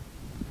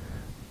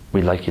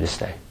 we'd like you to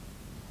stay.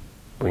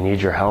 We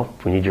need your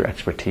help. We need your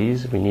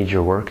expertise. We need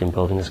your work in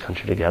building this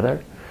country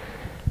together.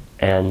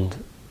 And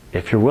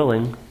if you're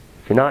willing,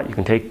 if you're not, you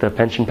can take the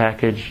pension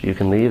package, you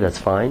can leave, that's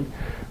fine.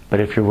 But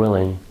if you're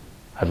willing,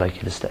 I'd like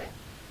you to stay.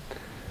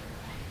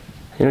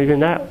 Even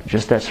that,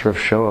 just that sort of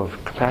show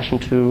of compassion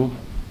to,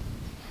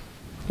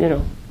 I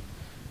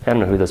don't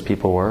know who those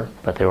people were,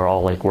 but they were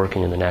all like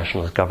working in the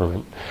nationalist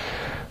government,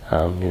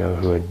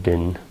 who had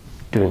been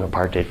doing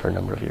apartheid for a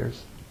number of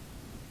years.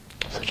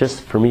 So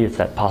just for me, it's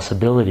that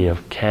possibility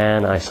of,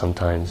 can I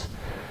sometimes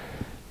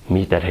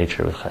meet that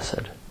hatred with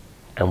chesed?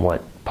 And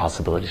what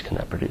possibilities can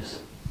that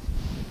produce?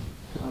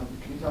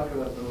 Can you talk a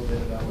little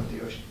bit about what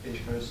the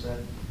Oshkosh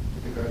said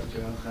with regards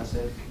to how chesed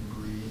can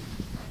breed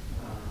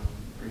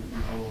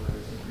evil or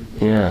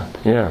breed?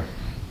 Yeah.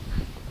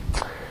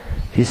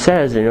 He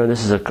says,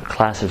 this is a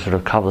classic sort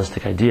of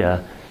Kabbalistic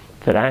idea,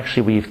 that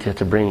actually we have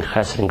to bring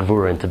chesed and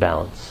gevura into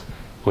balance.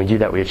 When we do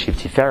that, we achieve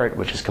tiferet,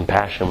 which is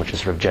compassion, which is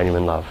sort of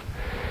genuine love.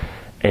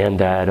 And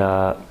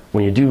that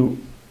when you do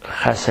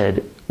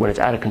chesed, when it's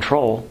out of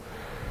control,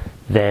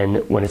 then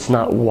when it's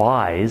not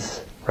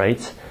wise,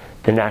 right,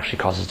 then it actually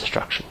causes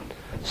destruction.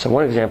 So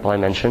one example I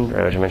mentioned,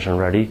 or as I mentioned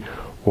already,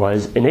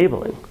 was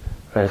enabling.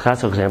 Right? A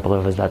classical example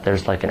of it is that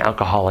there's like an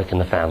alcoholic in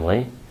the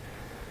family,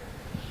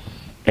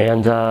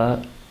 and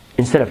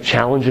instead of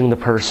challenging the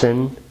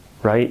person,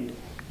 right,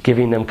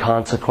 giving them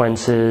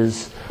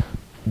consequences,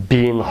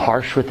 being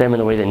harsh with them in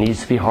the way that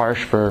needs to be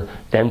harsh for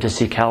them to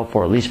seek help,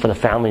 or at least for the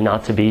family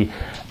not to be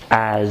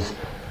as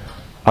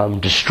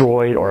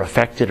destroyed or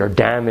affected or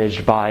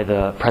damaged by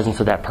the presence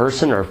of that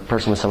person or a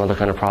person with some other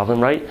kind of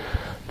problem, right?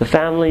 The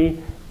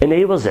family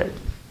enables it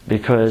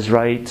because,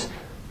 right,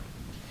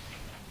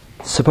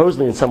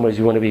 supposedly in some ways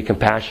you want to be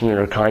compassionate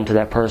or kind to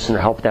that person or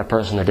help that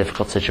person in a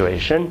difficult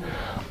situation.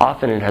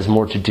 Often it has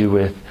more to do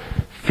with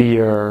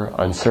fear,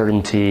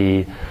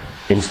 uncertainty,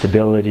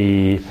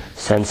 instability,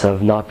 sense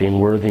of not being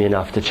worthy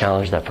enough to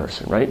challenge that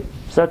person, right?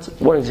 So that's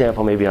one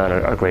example, maybe on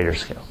a greater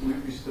scale. So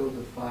we still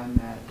define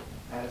that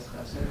as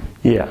chesed?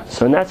 Yeah,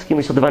 so in that scheme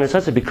we still define it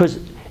as chesed because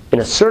in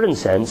a certain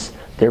sense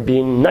they're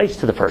being nice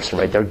to the person,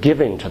 right? They're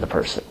giving to the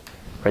person,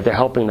 right? They're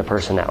helping the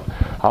person out.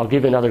 I'll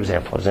give you another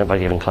example I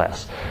gave in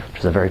class, which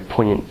is a very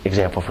poignant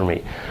example for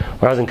me.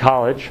 When I was in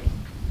college,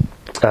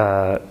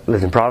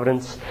 lived in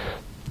Providence,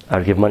 I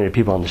would give money to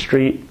people on the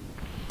street.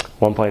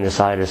 At one point I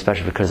decided,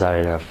 especially because I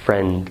had a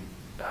friend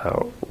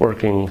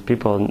working,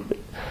 people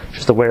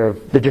just aware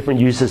of the different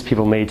uses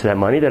people made to that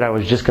money, that I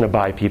was just going to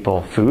buy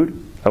people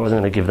food. I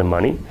wasn't going to give them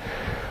money.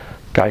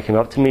 Guy came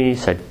up to me,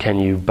 said, can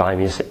you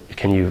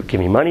give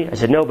me money? I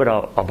said, no, but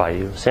I'll buy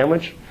you a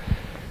sandwich.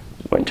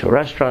 Went to a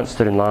restaurant,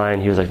 stood in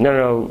line. He was like,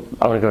 no,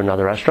 I want to go to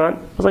another restaurant.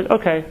 I was like,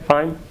 okay,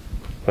 fine.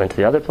 Went to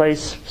the other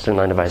place, stood in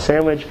line to buy a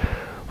sandwich.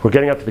 We're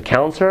getting up to the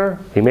counter.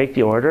 We make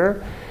the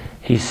order.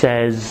 He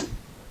says,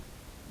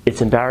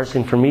 it's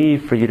embarrassing for me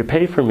for you to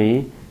pay for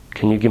me.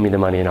 Can you give me the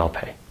money and I'll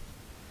pay?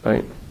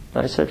 Right?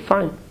 I said,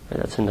 fine.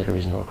 That seemed like a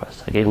reasonable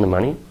request. I gave him the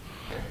money.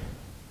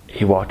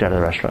 He walked out of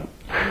the restaurant.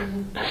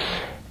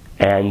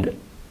 And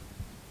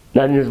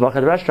not only did he walk out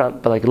of the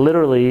restaurant, but like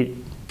literally,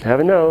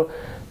 heaven know,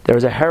 there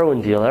was a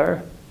heroin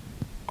dealer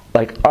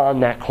like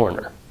on that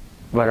corner,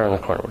 right around the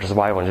corner, which is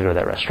why I wanted to go to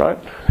that restaurant.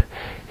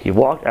 He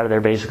walked out of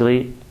there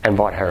basically and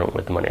bought heroin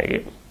with the money I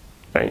gave him.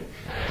 Right?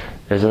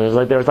 There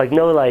was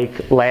no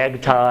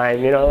lag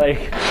time,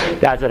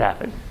 that's what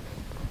happened.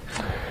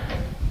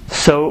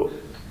 So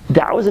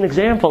that was an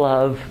example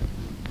of,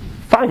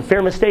 fine,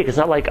 fair mistake. It's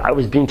not like I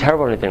was being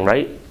terrible or anything,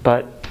 right?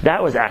 But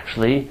that was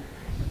actually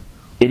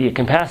idiot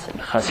compassion,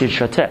 chassid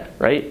shoteh,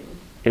 right?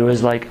 It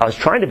was like I was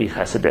trying to be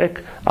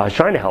chassidic, I was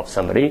trying to help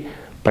somebody,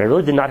 but I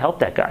really did not help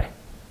that guy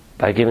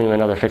by giving him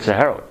another fix of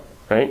heroin,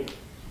 right?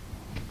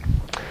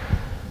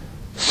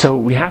 So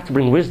we have to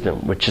bring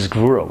wisdom, which is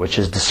gvura, which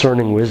is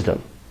discerning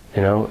wisdom.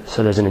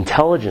 So there's an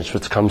intelligence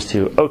which comes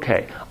to,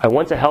 okay, I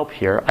want to help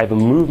here, I have a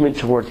movement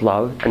towards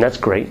love, and that's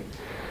great,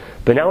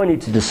 but now I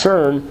need to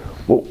discern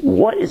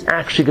what is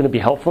actually going to be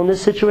helpful in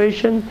this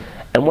situation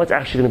and what's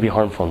actually going to be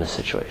harmful in this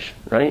situation,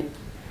 right?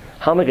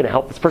 How am I going to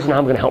help this person? How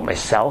am I going to help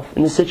myself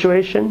in this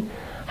situation?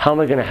 How am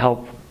I going to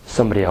help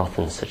somebody else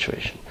in this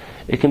situation?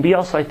 It can be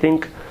also, I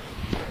think,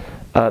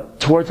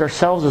 towards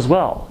ourselves as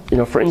well.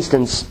 For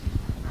instance,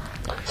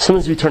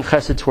 sometimes we turn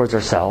chesed towards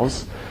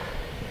ourselves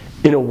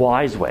in a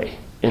wise way,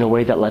 in a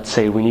way that, let's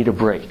say, we need a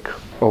break,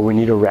 or we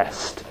need a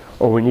rest,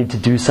 or we need to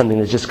do something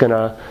that's just going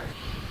to,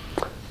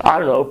 I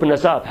don't know, open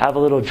us up, have a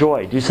little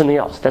joy, do something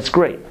else. That's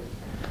great.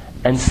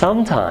 And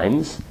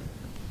sometimes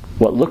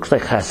what looks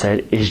like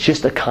chesed is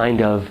just a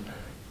kind of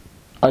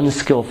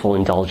unskillful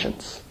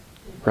indulgence,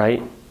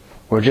 right?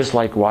 We're just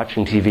like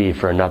watching TV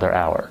for another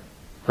hour,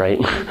 right?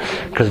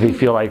 Because we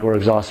feel like we're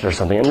exhausted or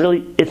something. And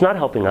really, it's not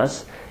helping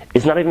us.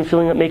 It's not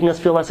even making us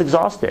feel less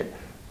exhausted,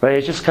 right?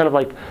 It's just kind of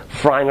like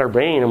frying our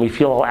brain, and we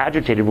feel all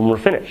agitated when we're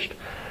finished,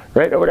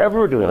 right? Or whatever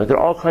we're doing. Like, there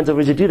are all kinds of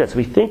ways to do that. So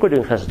we think we're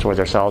doing chesed towards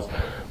ourselves,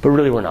 but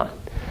really we're not.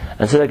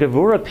 And so the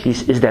Gevura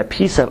piece is that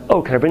piece of,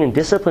 can I bring in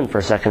discipline for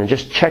a second and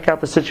just check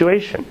out the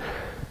situation?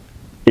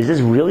 Is this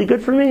really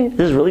good for me? Is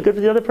this really good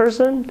for the other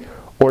person?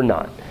 Or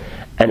not?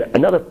 And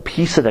another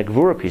piece of that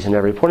Gevura piece, and a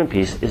very important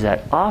piece, is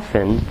that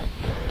often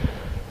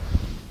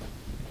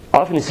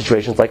in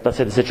situations, like let's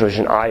say the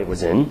situation I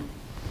was in,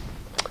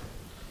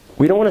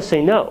 we don't want to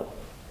say no.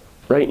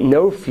 Right?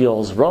 No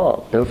feels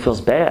wrong. No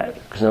feels bad.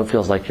 Because no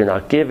feels like you're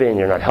not giving,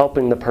 you're not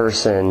helping the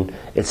person,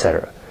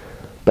 etc.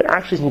 But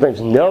actually sometimes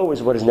no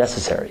is what is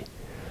necessary.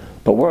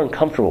 But we're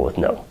uncomfortable with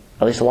no.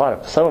 At least a lot of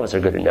us. Some of us are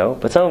good at no,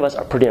 but some of us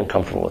are pretty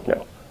uncomfortable with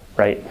no.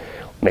 Right?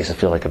 It makes us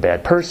feel like a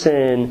bad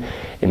person.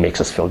 It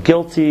makes us feel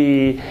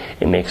guilty.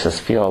 It makes us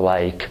feel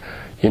like,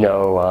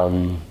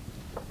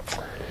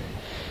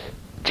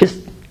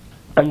 just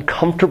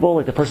uncomfortable,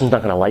 like the person's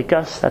not going to like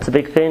us. That's a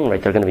big thing,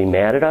 right? They're going to be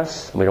mad at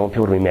us, and we don't want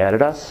people to be mad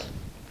at us,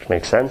 which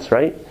makes sense,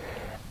 right?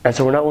 And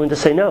so we're not willing to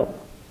say no,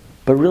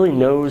 but really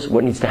knows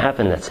what needs to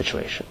happen in that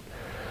situation.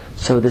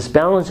 So this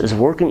balance is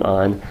working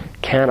on,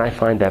 can I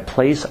find that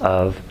place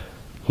of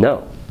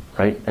no,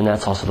 right? And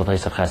that's also the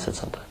place of chesed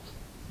sometimes.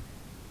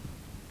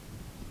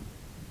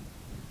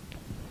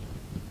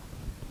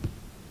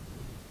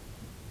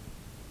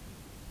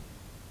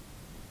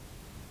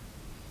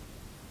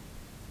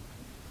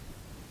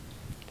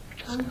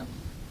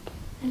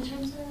 In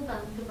terms of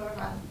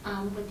Gevura,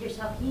 with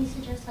yourself, can you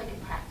suggest like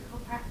a practical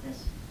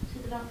practice to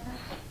develop that?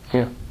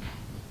 Yeah.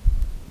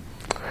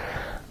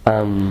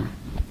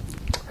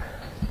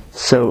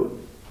 So,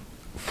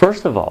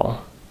 first of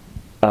all,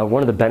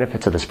 one of the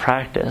benefits of this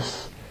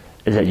practice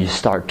is that you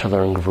start to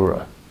learn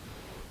Gevura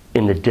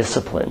in the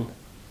discipline,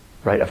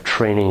 right, of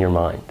training your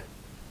mind.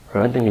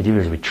 Right? One thing we do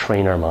is we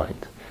train our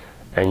mind.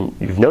 And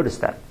you've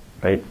noticed that,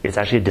 right? It's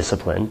actually a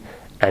discipline,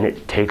 and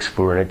it takes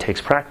Gevura and it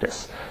takes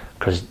practice.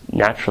 Because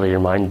naturally your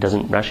mind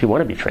doesn't actually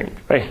want to be trained,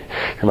 right?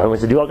 Your mind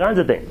wants to do all kinds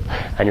of things.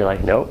 And you're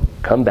like, no,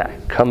 come back,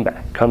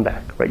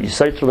 right? You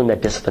start to learn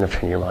that discipline of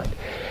training your mind.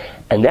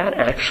 And that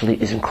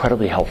actually is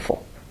incredibly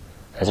helpful.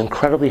 It's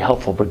incredibly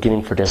helpful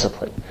beginning for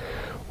discipline.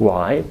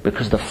 Why?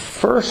 Because the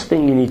first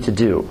thing you need to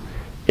do,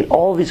 in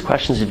all of these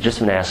questions you've just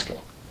been asking,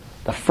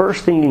 the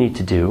first thing you need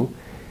to do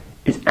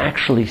is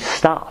actually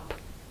stop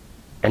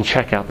and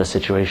check out the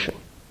situation.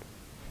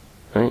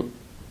 Right?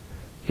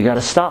 You got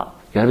to stop.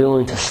 You got to be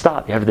willing to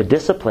stop. You have the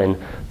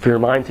discipline for your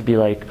mind to be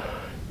like,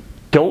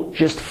 don't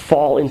just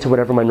fall into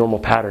whatever my normal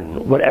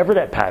pattern, whatever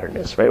that pattern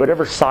is, right?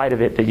 Whatever side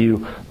of it that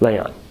you lay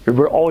on.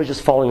 We're always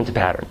just falling into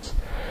patterns.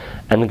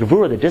 And the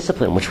Gevura, the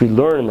discipline, which we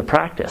learn in the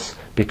practice,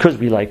 because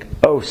we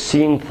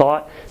seeing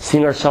thought,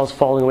 seeing ourselves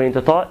falling away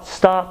into thought,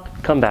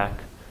 stop, come back.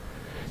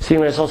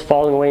 Seeing ourselves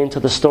falling away into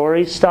the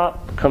story,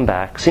 stop, come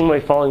back. Seeing my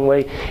falling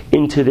away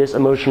into this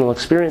emotional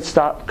experience,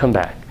 stop, come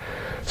back.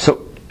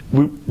 So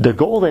the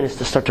goal then is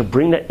to start to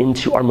bring that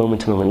into our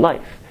moment-to-moment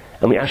life.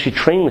 And we actually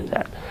train with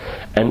that.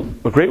 And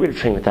a great way to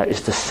train with that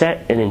is to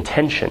set an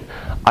intention.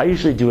 I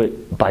usually do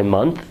it by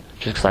month,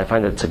 just because I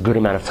find that it's a good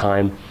amount of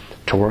time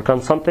to work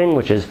on something,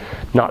 which is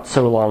not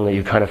so long that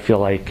you kind of feel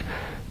like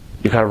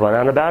you kind of run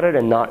out about it,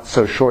 and not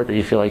so short that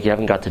you feel like you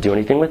haven't got to do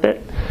anything with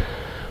it.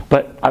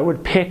 But I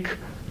would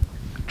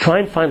try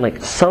and find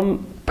like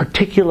some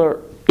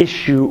particular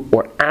issue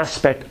or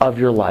aspect of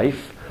your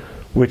life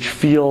which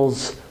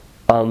feels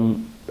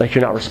like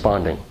you're not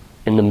responding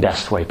in the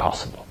best way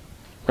possible,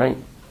 right?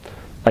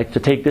 Like, to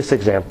take this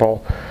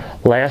example,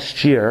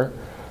 last year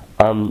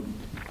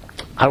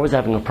I was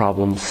having a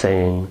problem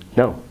saying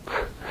no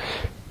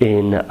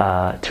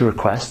to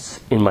requests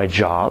in my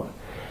job,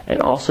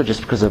 and also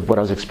just because of what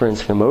I was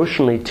experiencing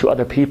emotionally to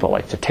other people,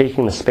 like to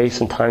taking the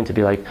space and time to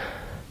be like,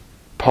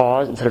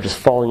 pause instead of just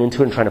falling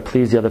into it and trying to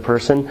please the other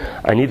person.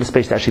 I need the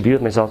space to actually be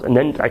with myself, and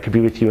then I could be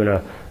with you in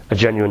a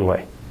genuine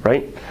way,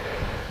 right?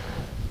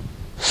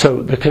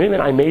 So the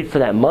commitment I made for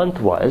that month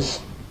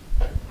was,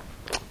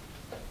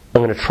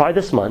 I'm going to try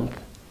this month,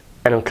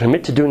 and I'm going to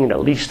commit to doing it at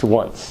least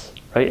once.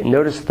 Right? And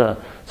notice the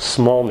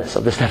smallness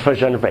of the step I was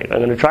trying to make. I'm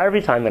going to try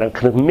every time, and I'm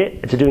going to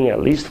commit to doing it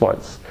at least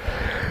once.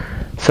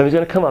 Somebody's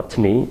going to come up to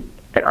me,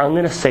 and I'm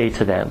going to say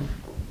to them,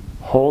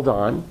 hold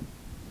on.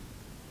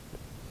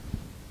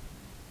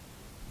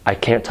 I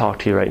can't talk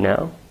to you right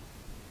now.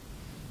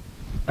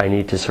 I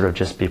need to sort of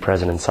just be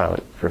present and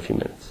silent for a few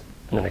minutes,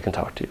 and then I can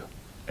talk to you.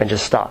 And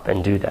just stop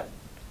and do that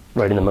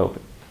right in the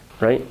moment.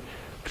 Right?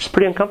 Which is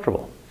pretty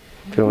uncomfortable.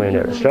 If you may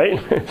notice, right?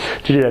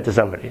 To do that to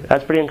somebody.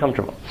 That's pretty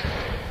uncomfortable.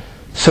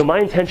 So my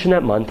intention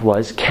that month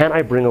was, can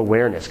I bring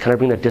awareness? Can I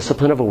bring that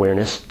discipline of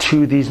awareness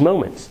to these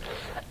moments?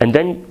 And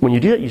then when you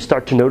do that, you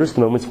start to notice the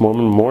moments more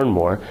and more and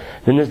more.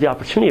 Then there's the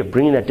opportunity of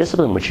bringing that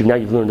discipline, which you've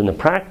learned in the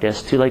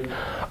practice, to like,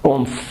 oh,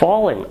 I'm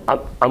falling.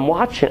 I'm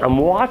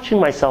watching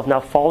myself now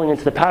falling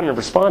into the pattern of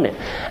responding.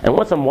 And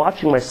once I'm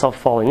watching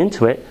myself falling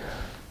into it,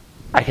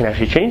 I can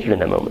actually change it in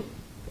that moment.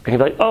 I can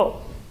be like,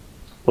 oh,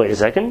 wait a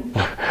second.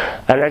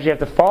 I don't actually have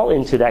to fall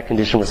into that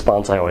conditioned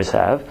response I always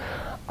have.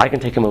 I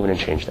can take a moment and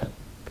change that.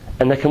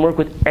 And that can work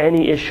with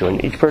any issue.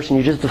 And each person,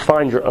 you just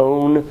define your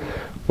own,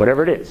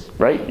 whatever it is,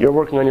 right? You're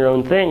working on your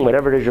own thing,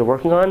 whatever it is you're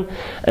working on.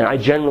 And I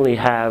generally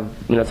have,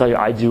 I'll tell you,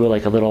 I do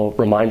like a little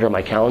reminder on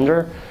my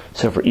calendar.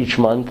 So for each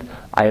month,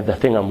 I have the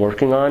thing I'm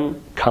working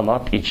on come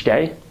up each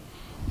day.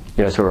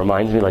 So it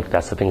reminds me, like,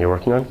 that's the thing you're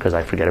working on, because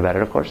I forget about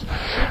it, of course,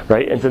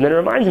 right? And so then it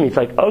reminds me, it's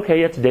like,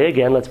 okay, yeah, today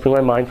again, let's bring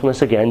my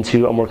mindfulness again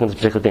to, I'm working on this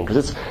particular thing,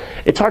 because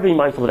it's hard to be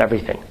mindful of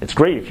everything. It's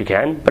great if you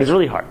can, but it's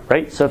really hard,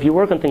 right? So if you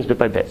work on things bit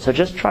by bit, so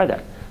just try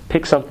that.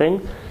 Pick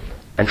something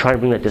and try to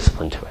bring that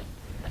discipline to it.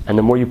 And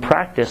the more you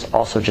practice,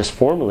 also just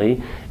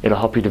formally, it'll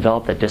help you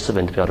develop that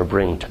discipline to be able to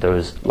bring to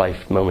those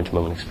life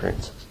moment-to-moment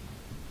experiences.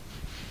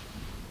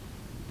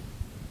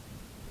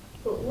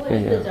 But what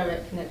is the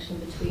direct connection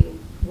between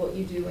what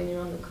you do when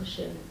you're on the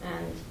cushion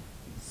and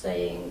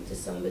saying to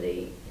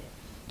somebody,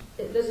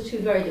 those are two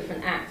very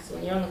different acts.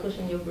 When you're on the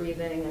cushion, you're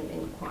breathing and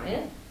in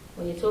quiet.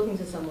 When you're talking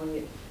to someone,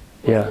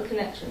 what's the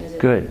connection? Is it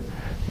good?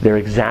 They're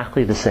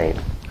exactly the same.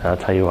 I'll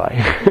tell you why.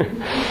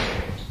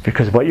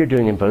 Because what you're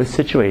doing in both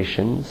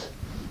situations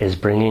is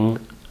bringing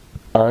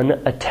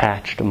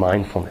unattached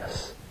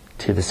mindfulness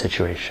to the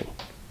situation,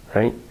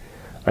 right?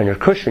 On your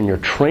cushion, you're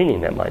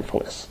training that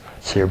mindfulness.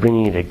 So you're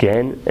bringing it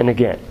again and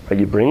again. Right?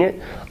 You bring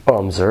it, oh,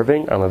 I'm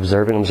observing.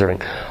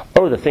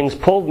 Oh, the thing's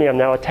pulled me, I'm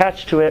now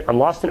attached to it, I'm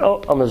lost in,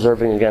 oh, I'm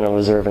observing again, I'm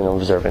observing,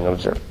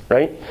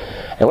 right?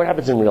 And what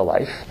happens in real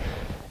life?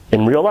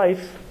 In real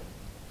life,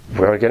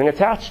 we're getting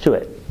attached to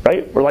it,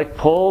 right? We're like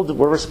pulled,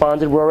 we're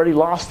responded, we're already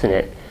lost in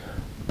it.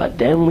 But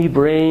then we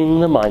bring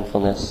the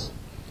mindfulness,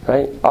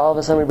 right? All of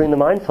a sudden we bring the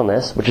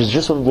mindfulness, which is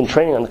just what we've been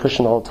training on the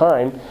cushion the whole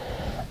time,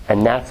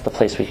 and that's the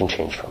place we can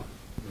change from.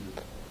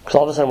 Because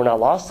all of a sudden we're not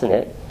lost in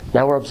it,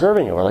 now we're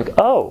observing it. We're like,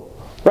 oh,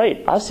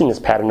 right, I've seen this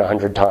pattern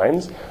 100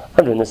 times.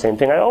 I'm doing the same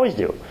thing I always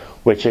do,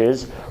 which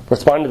is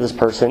responding to this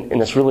person in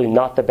this really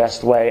not the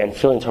best way and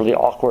feeling totally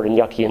awkward and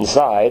yucky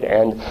inside.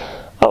 And,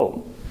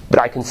 oh, but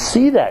I can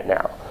see that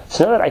now.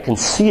 So now that I can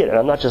see it and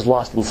I'm not just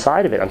lost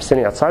inside of it, I'm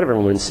standing outside of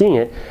everyone and seeing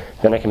it,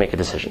 then I can make a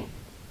decision.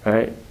 All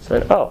right? So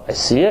then, oh, I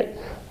see it,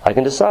 I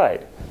can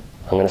decide.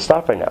 I'm going to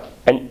stop right now.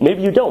 And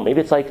maybe you don't.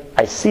 Maybe it's like,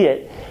 I see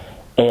it,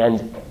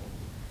 and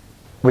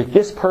with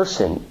this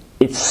person,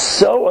 it's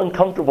so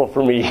uncomfortable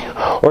for me,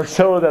 or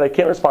so that I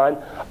can't respond.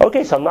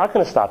 Okay, so I'm not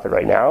going to stop it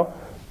right now,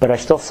 but I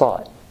still saw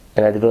it,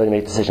 and I had the ability to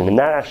make a decision. And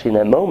that actually, in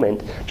that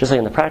moment, just like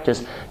in the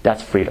practice,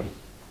 that's freedom,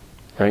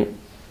 right?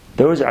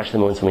 Those are actually the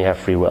moments when we have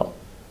free will.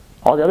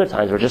 All the other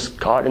times, we're just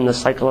caught in the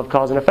cycle of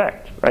cause and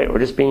effect, right? We're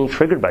just being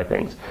triggered by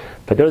things.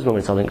 But those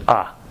moments, I'll think,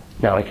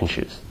 now I can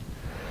choose.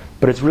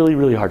 But it's really,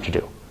 really hard to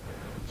do.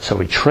 So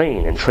we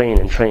train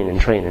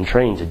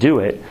to do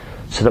it,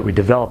 so that we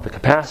develop the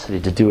capacity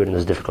to do it in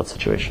those difficult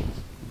situations.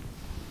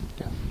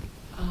 Yeah.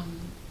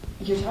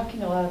 You're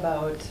talking a lot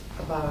about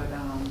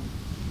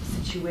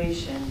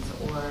situations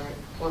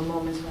or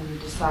moments when you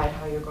decide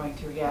how you're going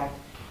to react.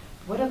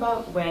 What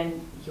about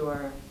when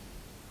you're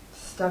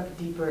stuck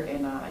deeper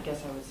in a, I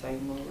guess I would say,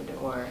 mood,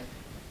 or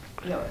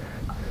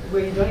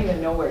where you don't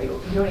even know where you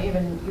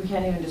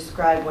can't even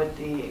describe what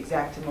the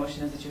exact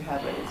emotion is that you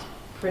have, but it's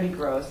pretty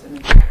gross and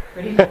it's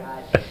pretty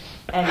bad,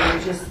 and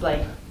you're just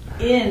like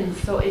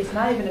so it's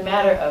not even a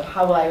matter of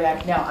how will I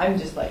react now. I'm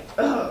just like,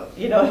 oh,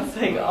 it's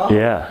like, oh.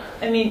 Yeah.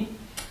 I mean,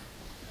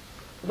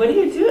 what do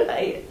you do?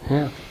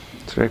 Yeah,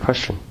 it's a great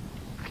question.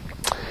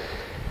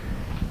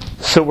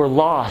 So we're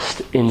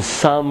lost in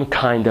some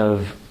kind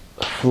of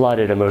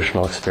flooded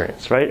emotional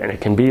experience, right? And it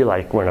can be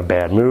like we're in a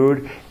bad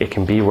mood. It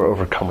can be we're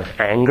overcome with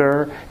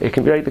anger. It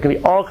can be like there can be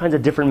all kinds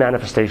of different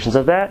manifestations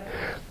of that.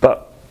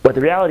 But what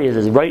the reality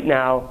is right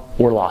now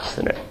we're lost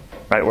in it,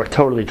 right? We're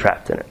totally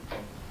trapped in it.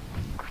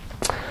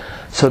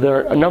 So there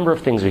are a number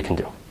of things we can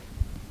do.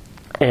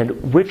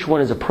 And which one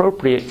is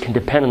appropriate can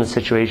depend on the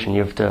situation.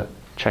 You have to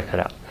check that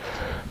out.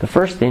 The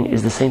first thing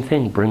is the same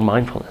thing, bring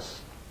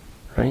mindfulness,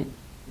 right?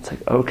 It's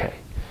like, okay,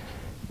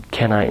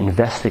 can I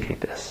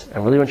investigate this? I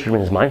really want you to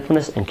bring this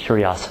mindfulness and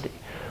curiosity,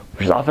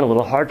 which is often a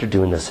little hard to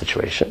do in those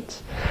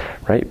situations,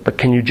 right? But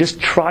can you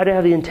just try to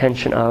have the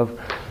intention of,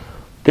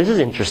 this is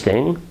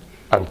interesting,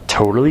 I'm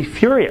totally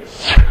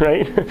furious,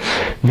 right?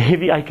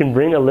 Maybe I can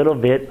bring a little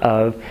bit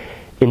of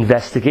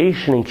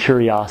investigation and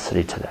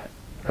curiosity to that,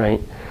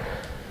 right?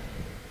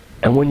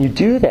 And when you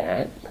do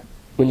that,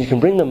 when you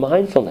can bring the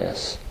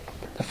mindfulness,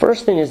 the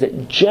first thing is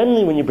that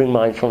generally when you bring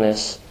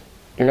mindfulness,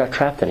 you're not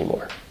trapped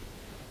anymore.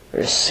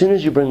 As soon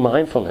as you bring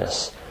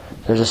mindfulness,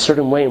 there's a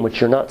certain way in which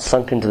you're not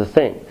sunk into the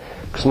thing.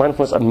 Because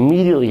mindfulness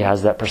immediately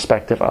has that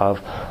perspective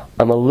of,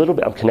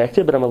 I'm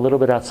connected, but I'm a little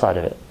bit outside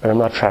of it, and I'm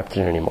not trapped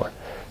in it anymore.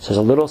 So there's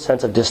a little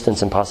sense of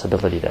distance and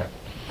possibility there.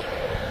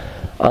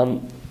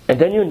 And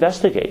then you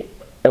investigate.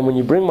 And when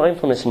you bring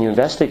mindfulness and you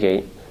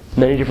investigate,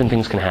 many different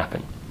things can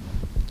happen.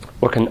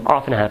 What can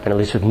often happen, at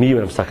least with me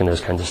when I'm stuck in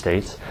those kinds of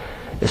states,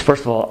 is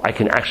first of all, I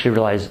can actually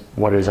realize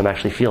what it is I'm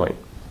actually feeling.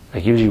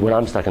 Like usually when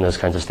I'm stuck in those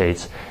kinds of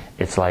states,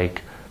 it's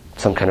like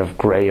some kind of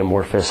gray,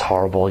 amorphous,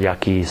 horrible,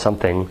 yucky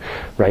something,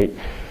 right?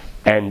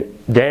 And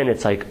then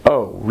it's like,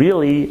 oh,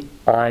 really,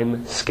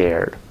 I'm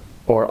scared,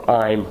 or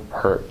I'm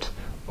hurt,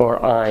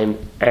 or I'm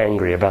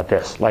angry about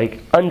this.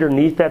 Like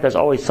underneath that, there's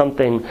always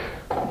something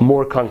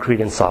more concrete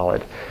and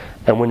solid.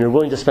 And when you're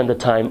willing to spend the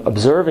time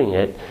observing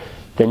it,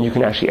 then you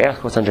can actually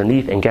ask what's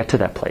underneath and get to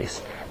that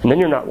place. And then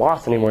you're not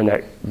lost anymore in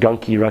that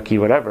gunky, rucky,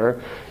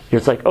 whatever.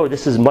 It's like, oh,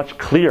 this is much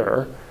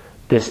clearer.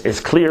 This is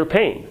clear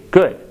pain.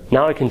 Good.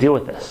 Now I can deal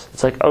with this.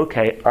 It's like,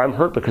 okay, I'm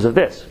hurt because of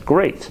this.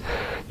 Great.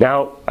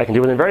 Now I can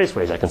deal with it in various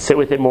ways. I can sit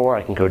with it more.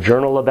 I can go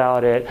journal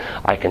about it.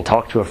 I can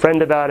talk to a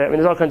friend about it. I mean,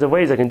 there's all kinds of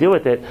ways I can deal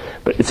with it.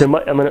 But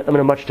I'm in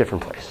a much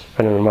different place.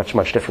 I'm in a much,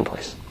 much different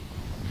place.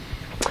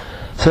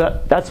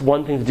 So that's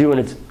one thing to do, and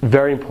it's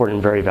very important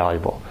and very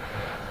valuable.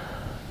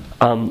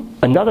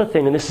 Another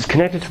thing, and this is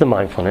connected to the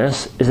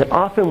mindfulness, is that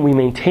often we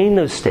maintain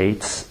those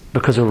states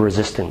because we're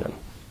resisting them,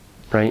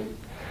 right?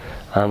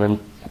 And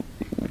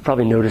you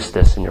probably noticed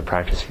this in your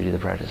practice, if you do the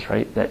practice,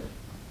 right? That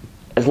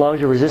as long as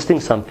you're resisting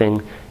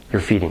something,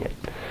 you're feeding it.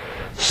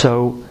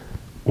 So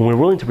when we're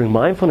willing to bring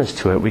mindfulness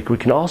to it, we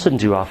can also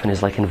do often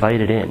is like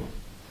invite it in,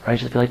 right?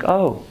 Just be like,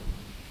 oh,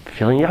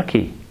 feeling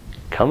yucky,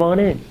 come on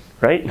in,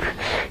 right?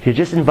 You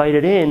just invite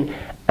it in,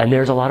 and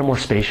there's a lot more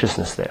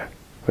spaciousness there.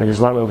 Right? There's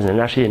a lot of movement, and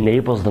it actually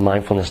enables the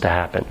mindfulness to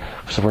happen.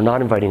 So if we're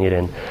not inviting it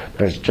in,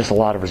 there's just a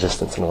lot of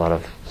resistance and a lot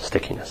of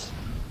stickiness.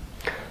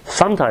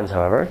 Sometimes,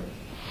 however,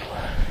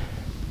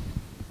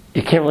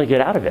 you can't really get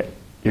out of it.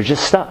 You're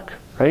just stuck,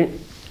 right?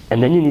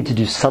 And then you need to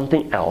do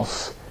something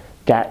else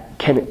that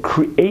can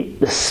create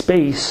the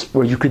space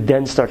where you could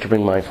then start to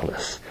bring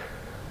mindfulness.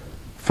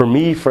 For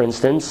me, for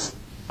instance,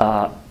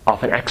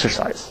 often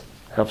exercise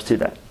helps do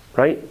that,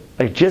 right?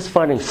 Like just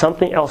finding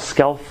something else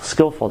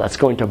skillful that's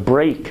going to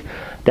break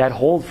that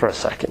hold for a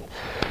second.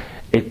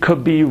 It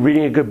could be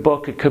reading a good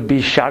book, it could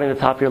be shouting at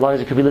the top of your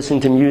lungs, it could be listening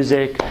to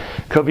music,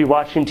 it could be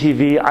watching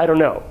TV, I don't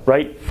know,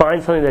 right?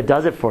 Find something that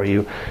does it for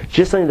you,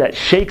 just something that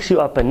shakes you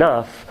up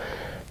enough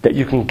that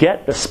you can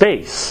get the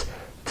space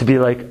to be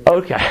like,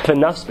 okay, I have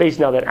enough space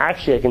now that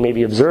actually I can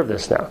maybe observe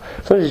this now.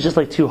 Sometimes it's just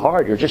like too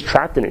hard, you're just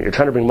trapped in it, you're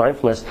trying to bring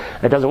mindfulness,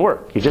 it doesn't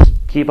work. You just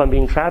keep on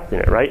being trapped in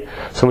it, right?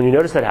 So when you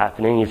notice that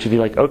happening, you should be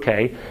like,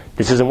 okay,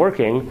 this isn't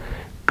working,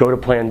 go to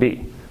plan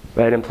B.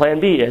 Right? And plan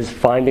B is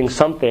finding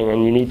something,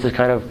 and you need to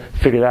kind of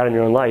figure that out in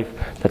your own life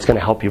that's going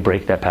to help you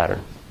break that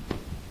pattern.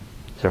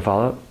 Is there a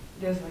follow-up?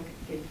 There's like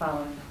a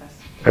following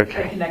question.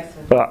 Okay. It connects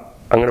with Well,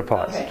 I'm going to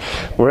pause. Okay.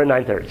 We're at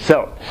 9:30.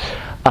 So,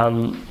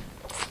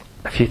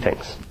 a few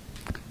things.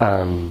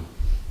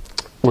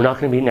 We're not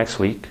going to meet next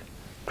week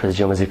because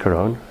Yom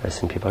HaZikaron. I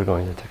assume people are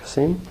going to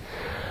Tekassim.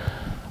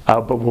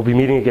 But we'll be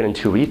meeting again in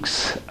 2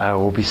 weeks.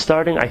 We'll be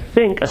starting, I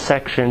think, a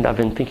section. I've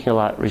been thinking a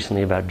lot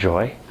recently about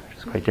joy, which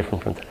is quite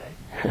different from today.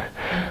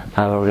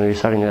 We're going to be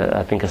starting,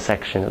 a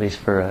section, at least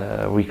for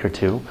a week or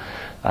two,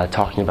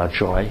 talking about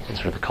joy and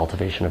sort of the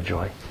cultivation of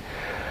joy.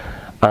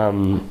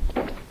 That's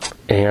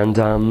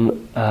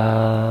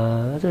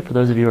it. For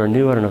those of you who are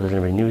new, I don't know if there's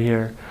anybody new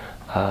here.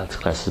 This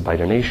class is by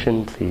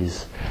donation.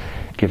 Please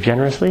give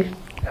generously.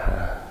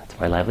 It's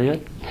my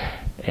livelihood.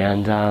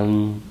 And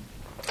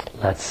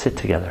let's sit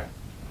together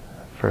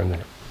for a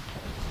minute.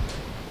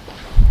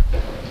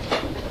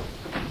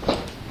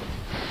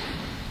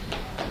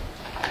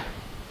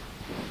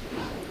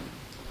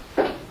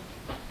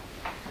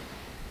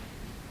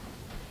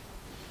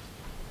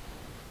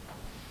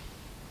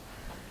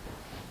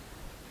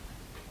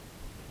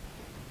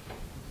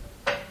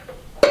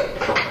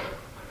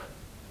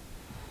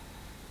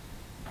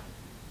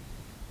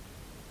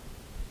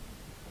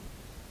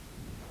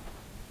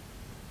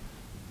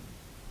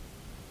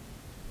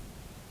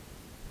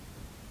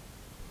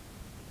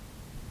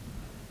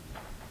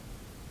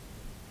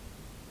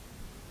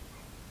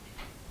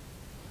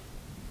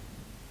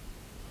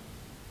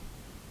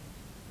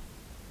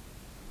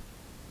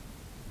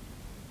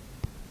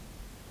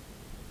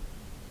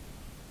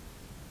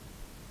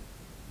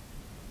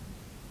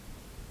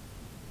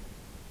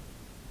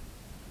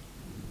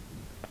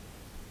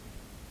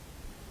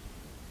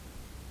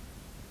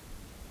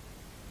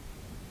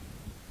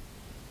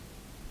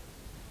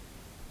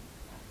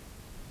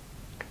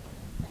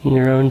 In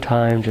your own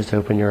time, just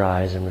open your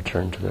eyes and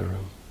return to the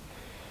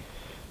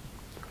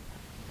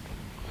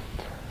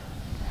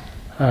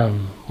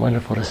room.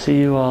 Wonderful to see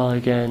you all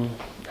again.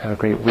 Have a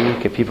great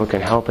week. If people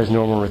can help as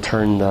normal,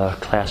 return the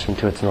classroom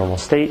to its normal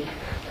state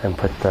and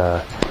put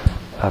the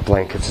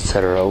blankets,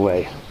 etc.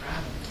 away.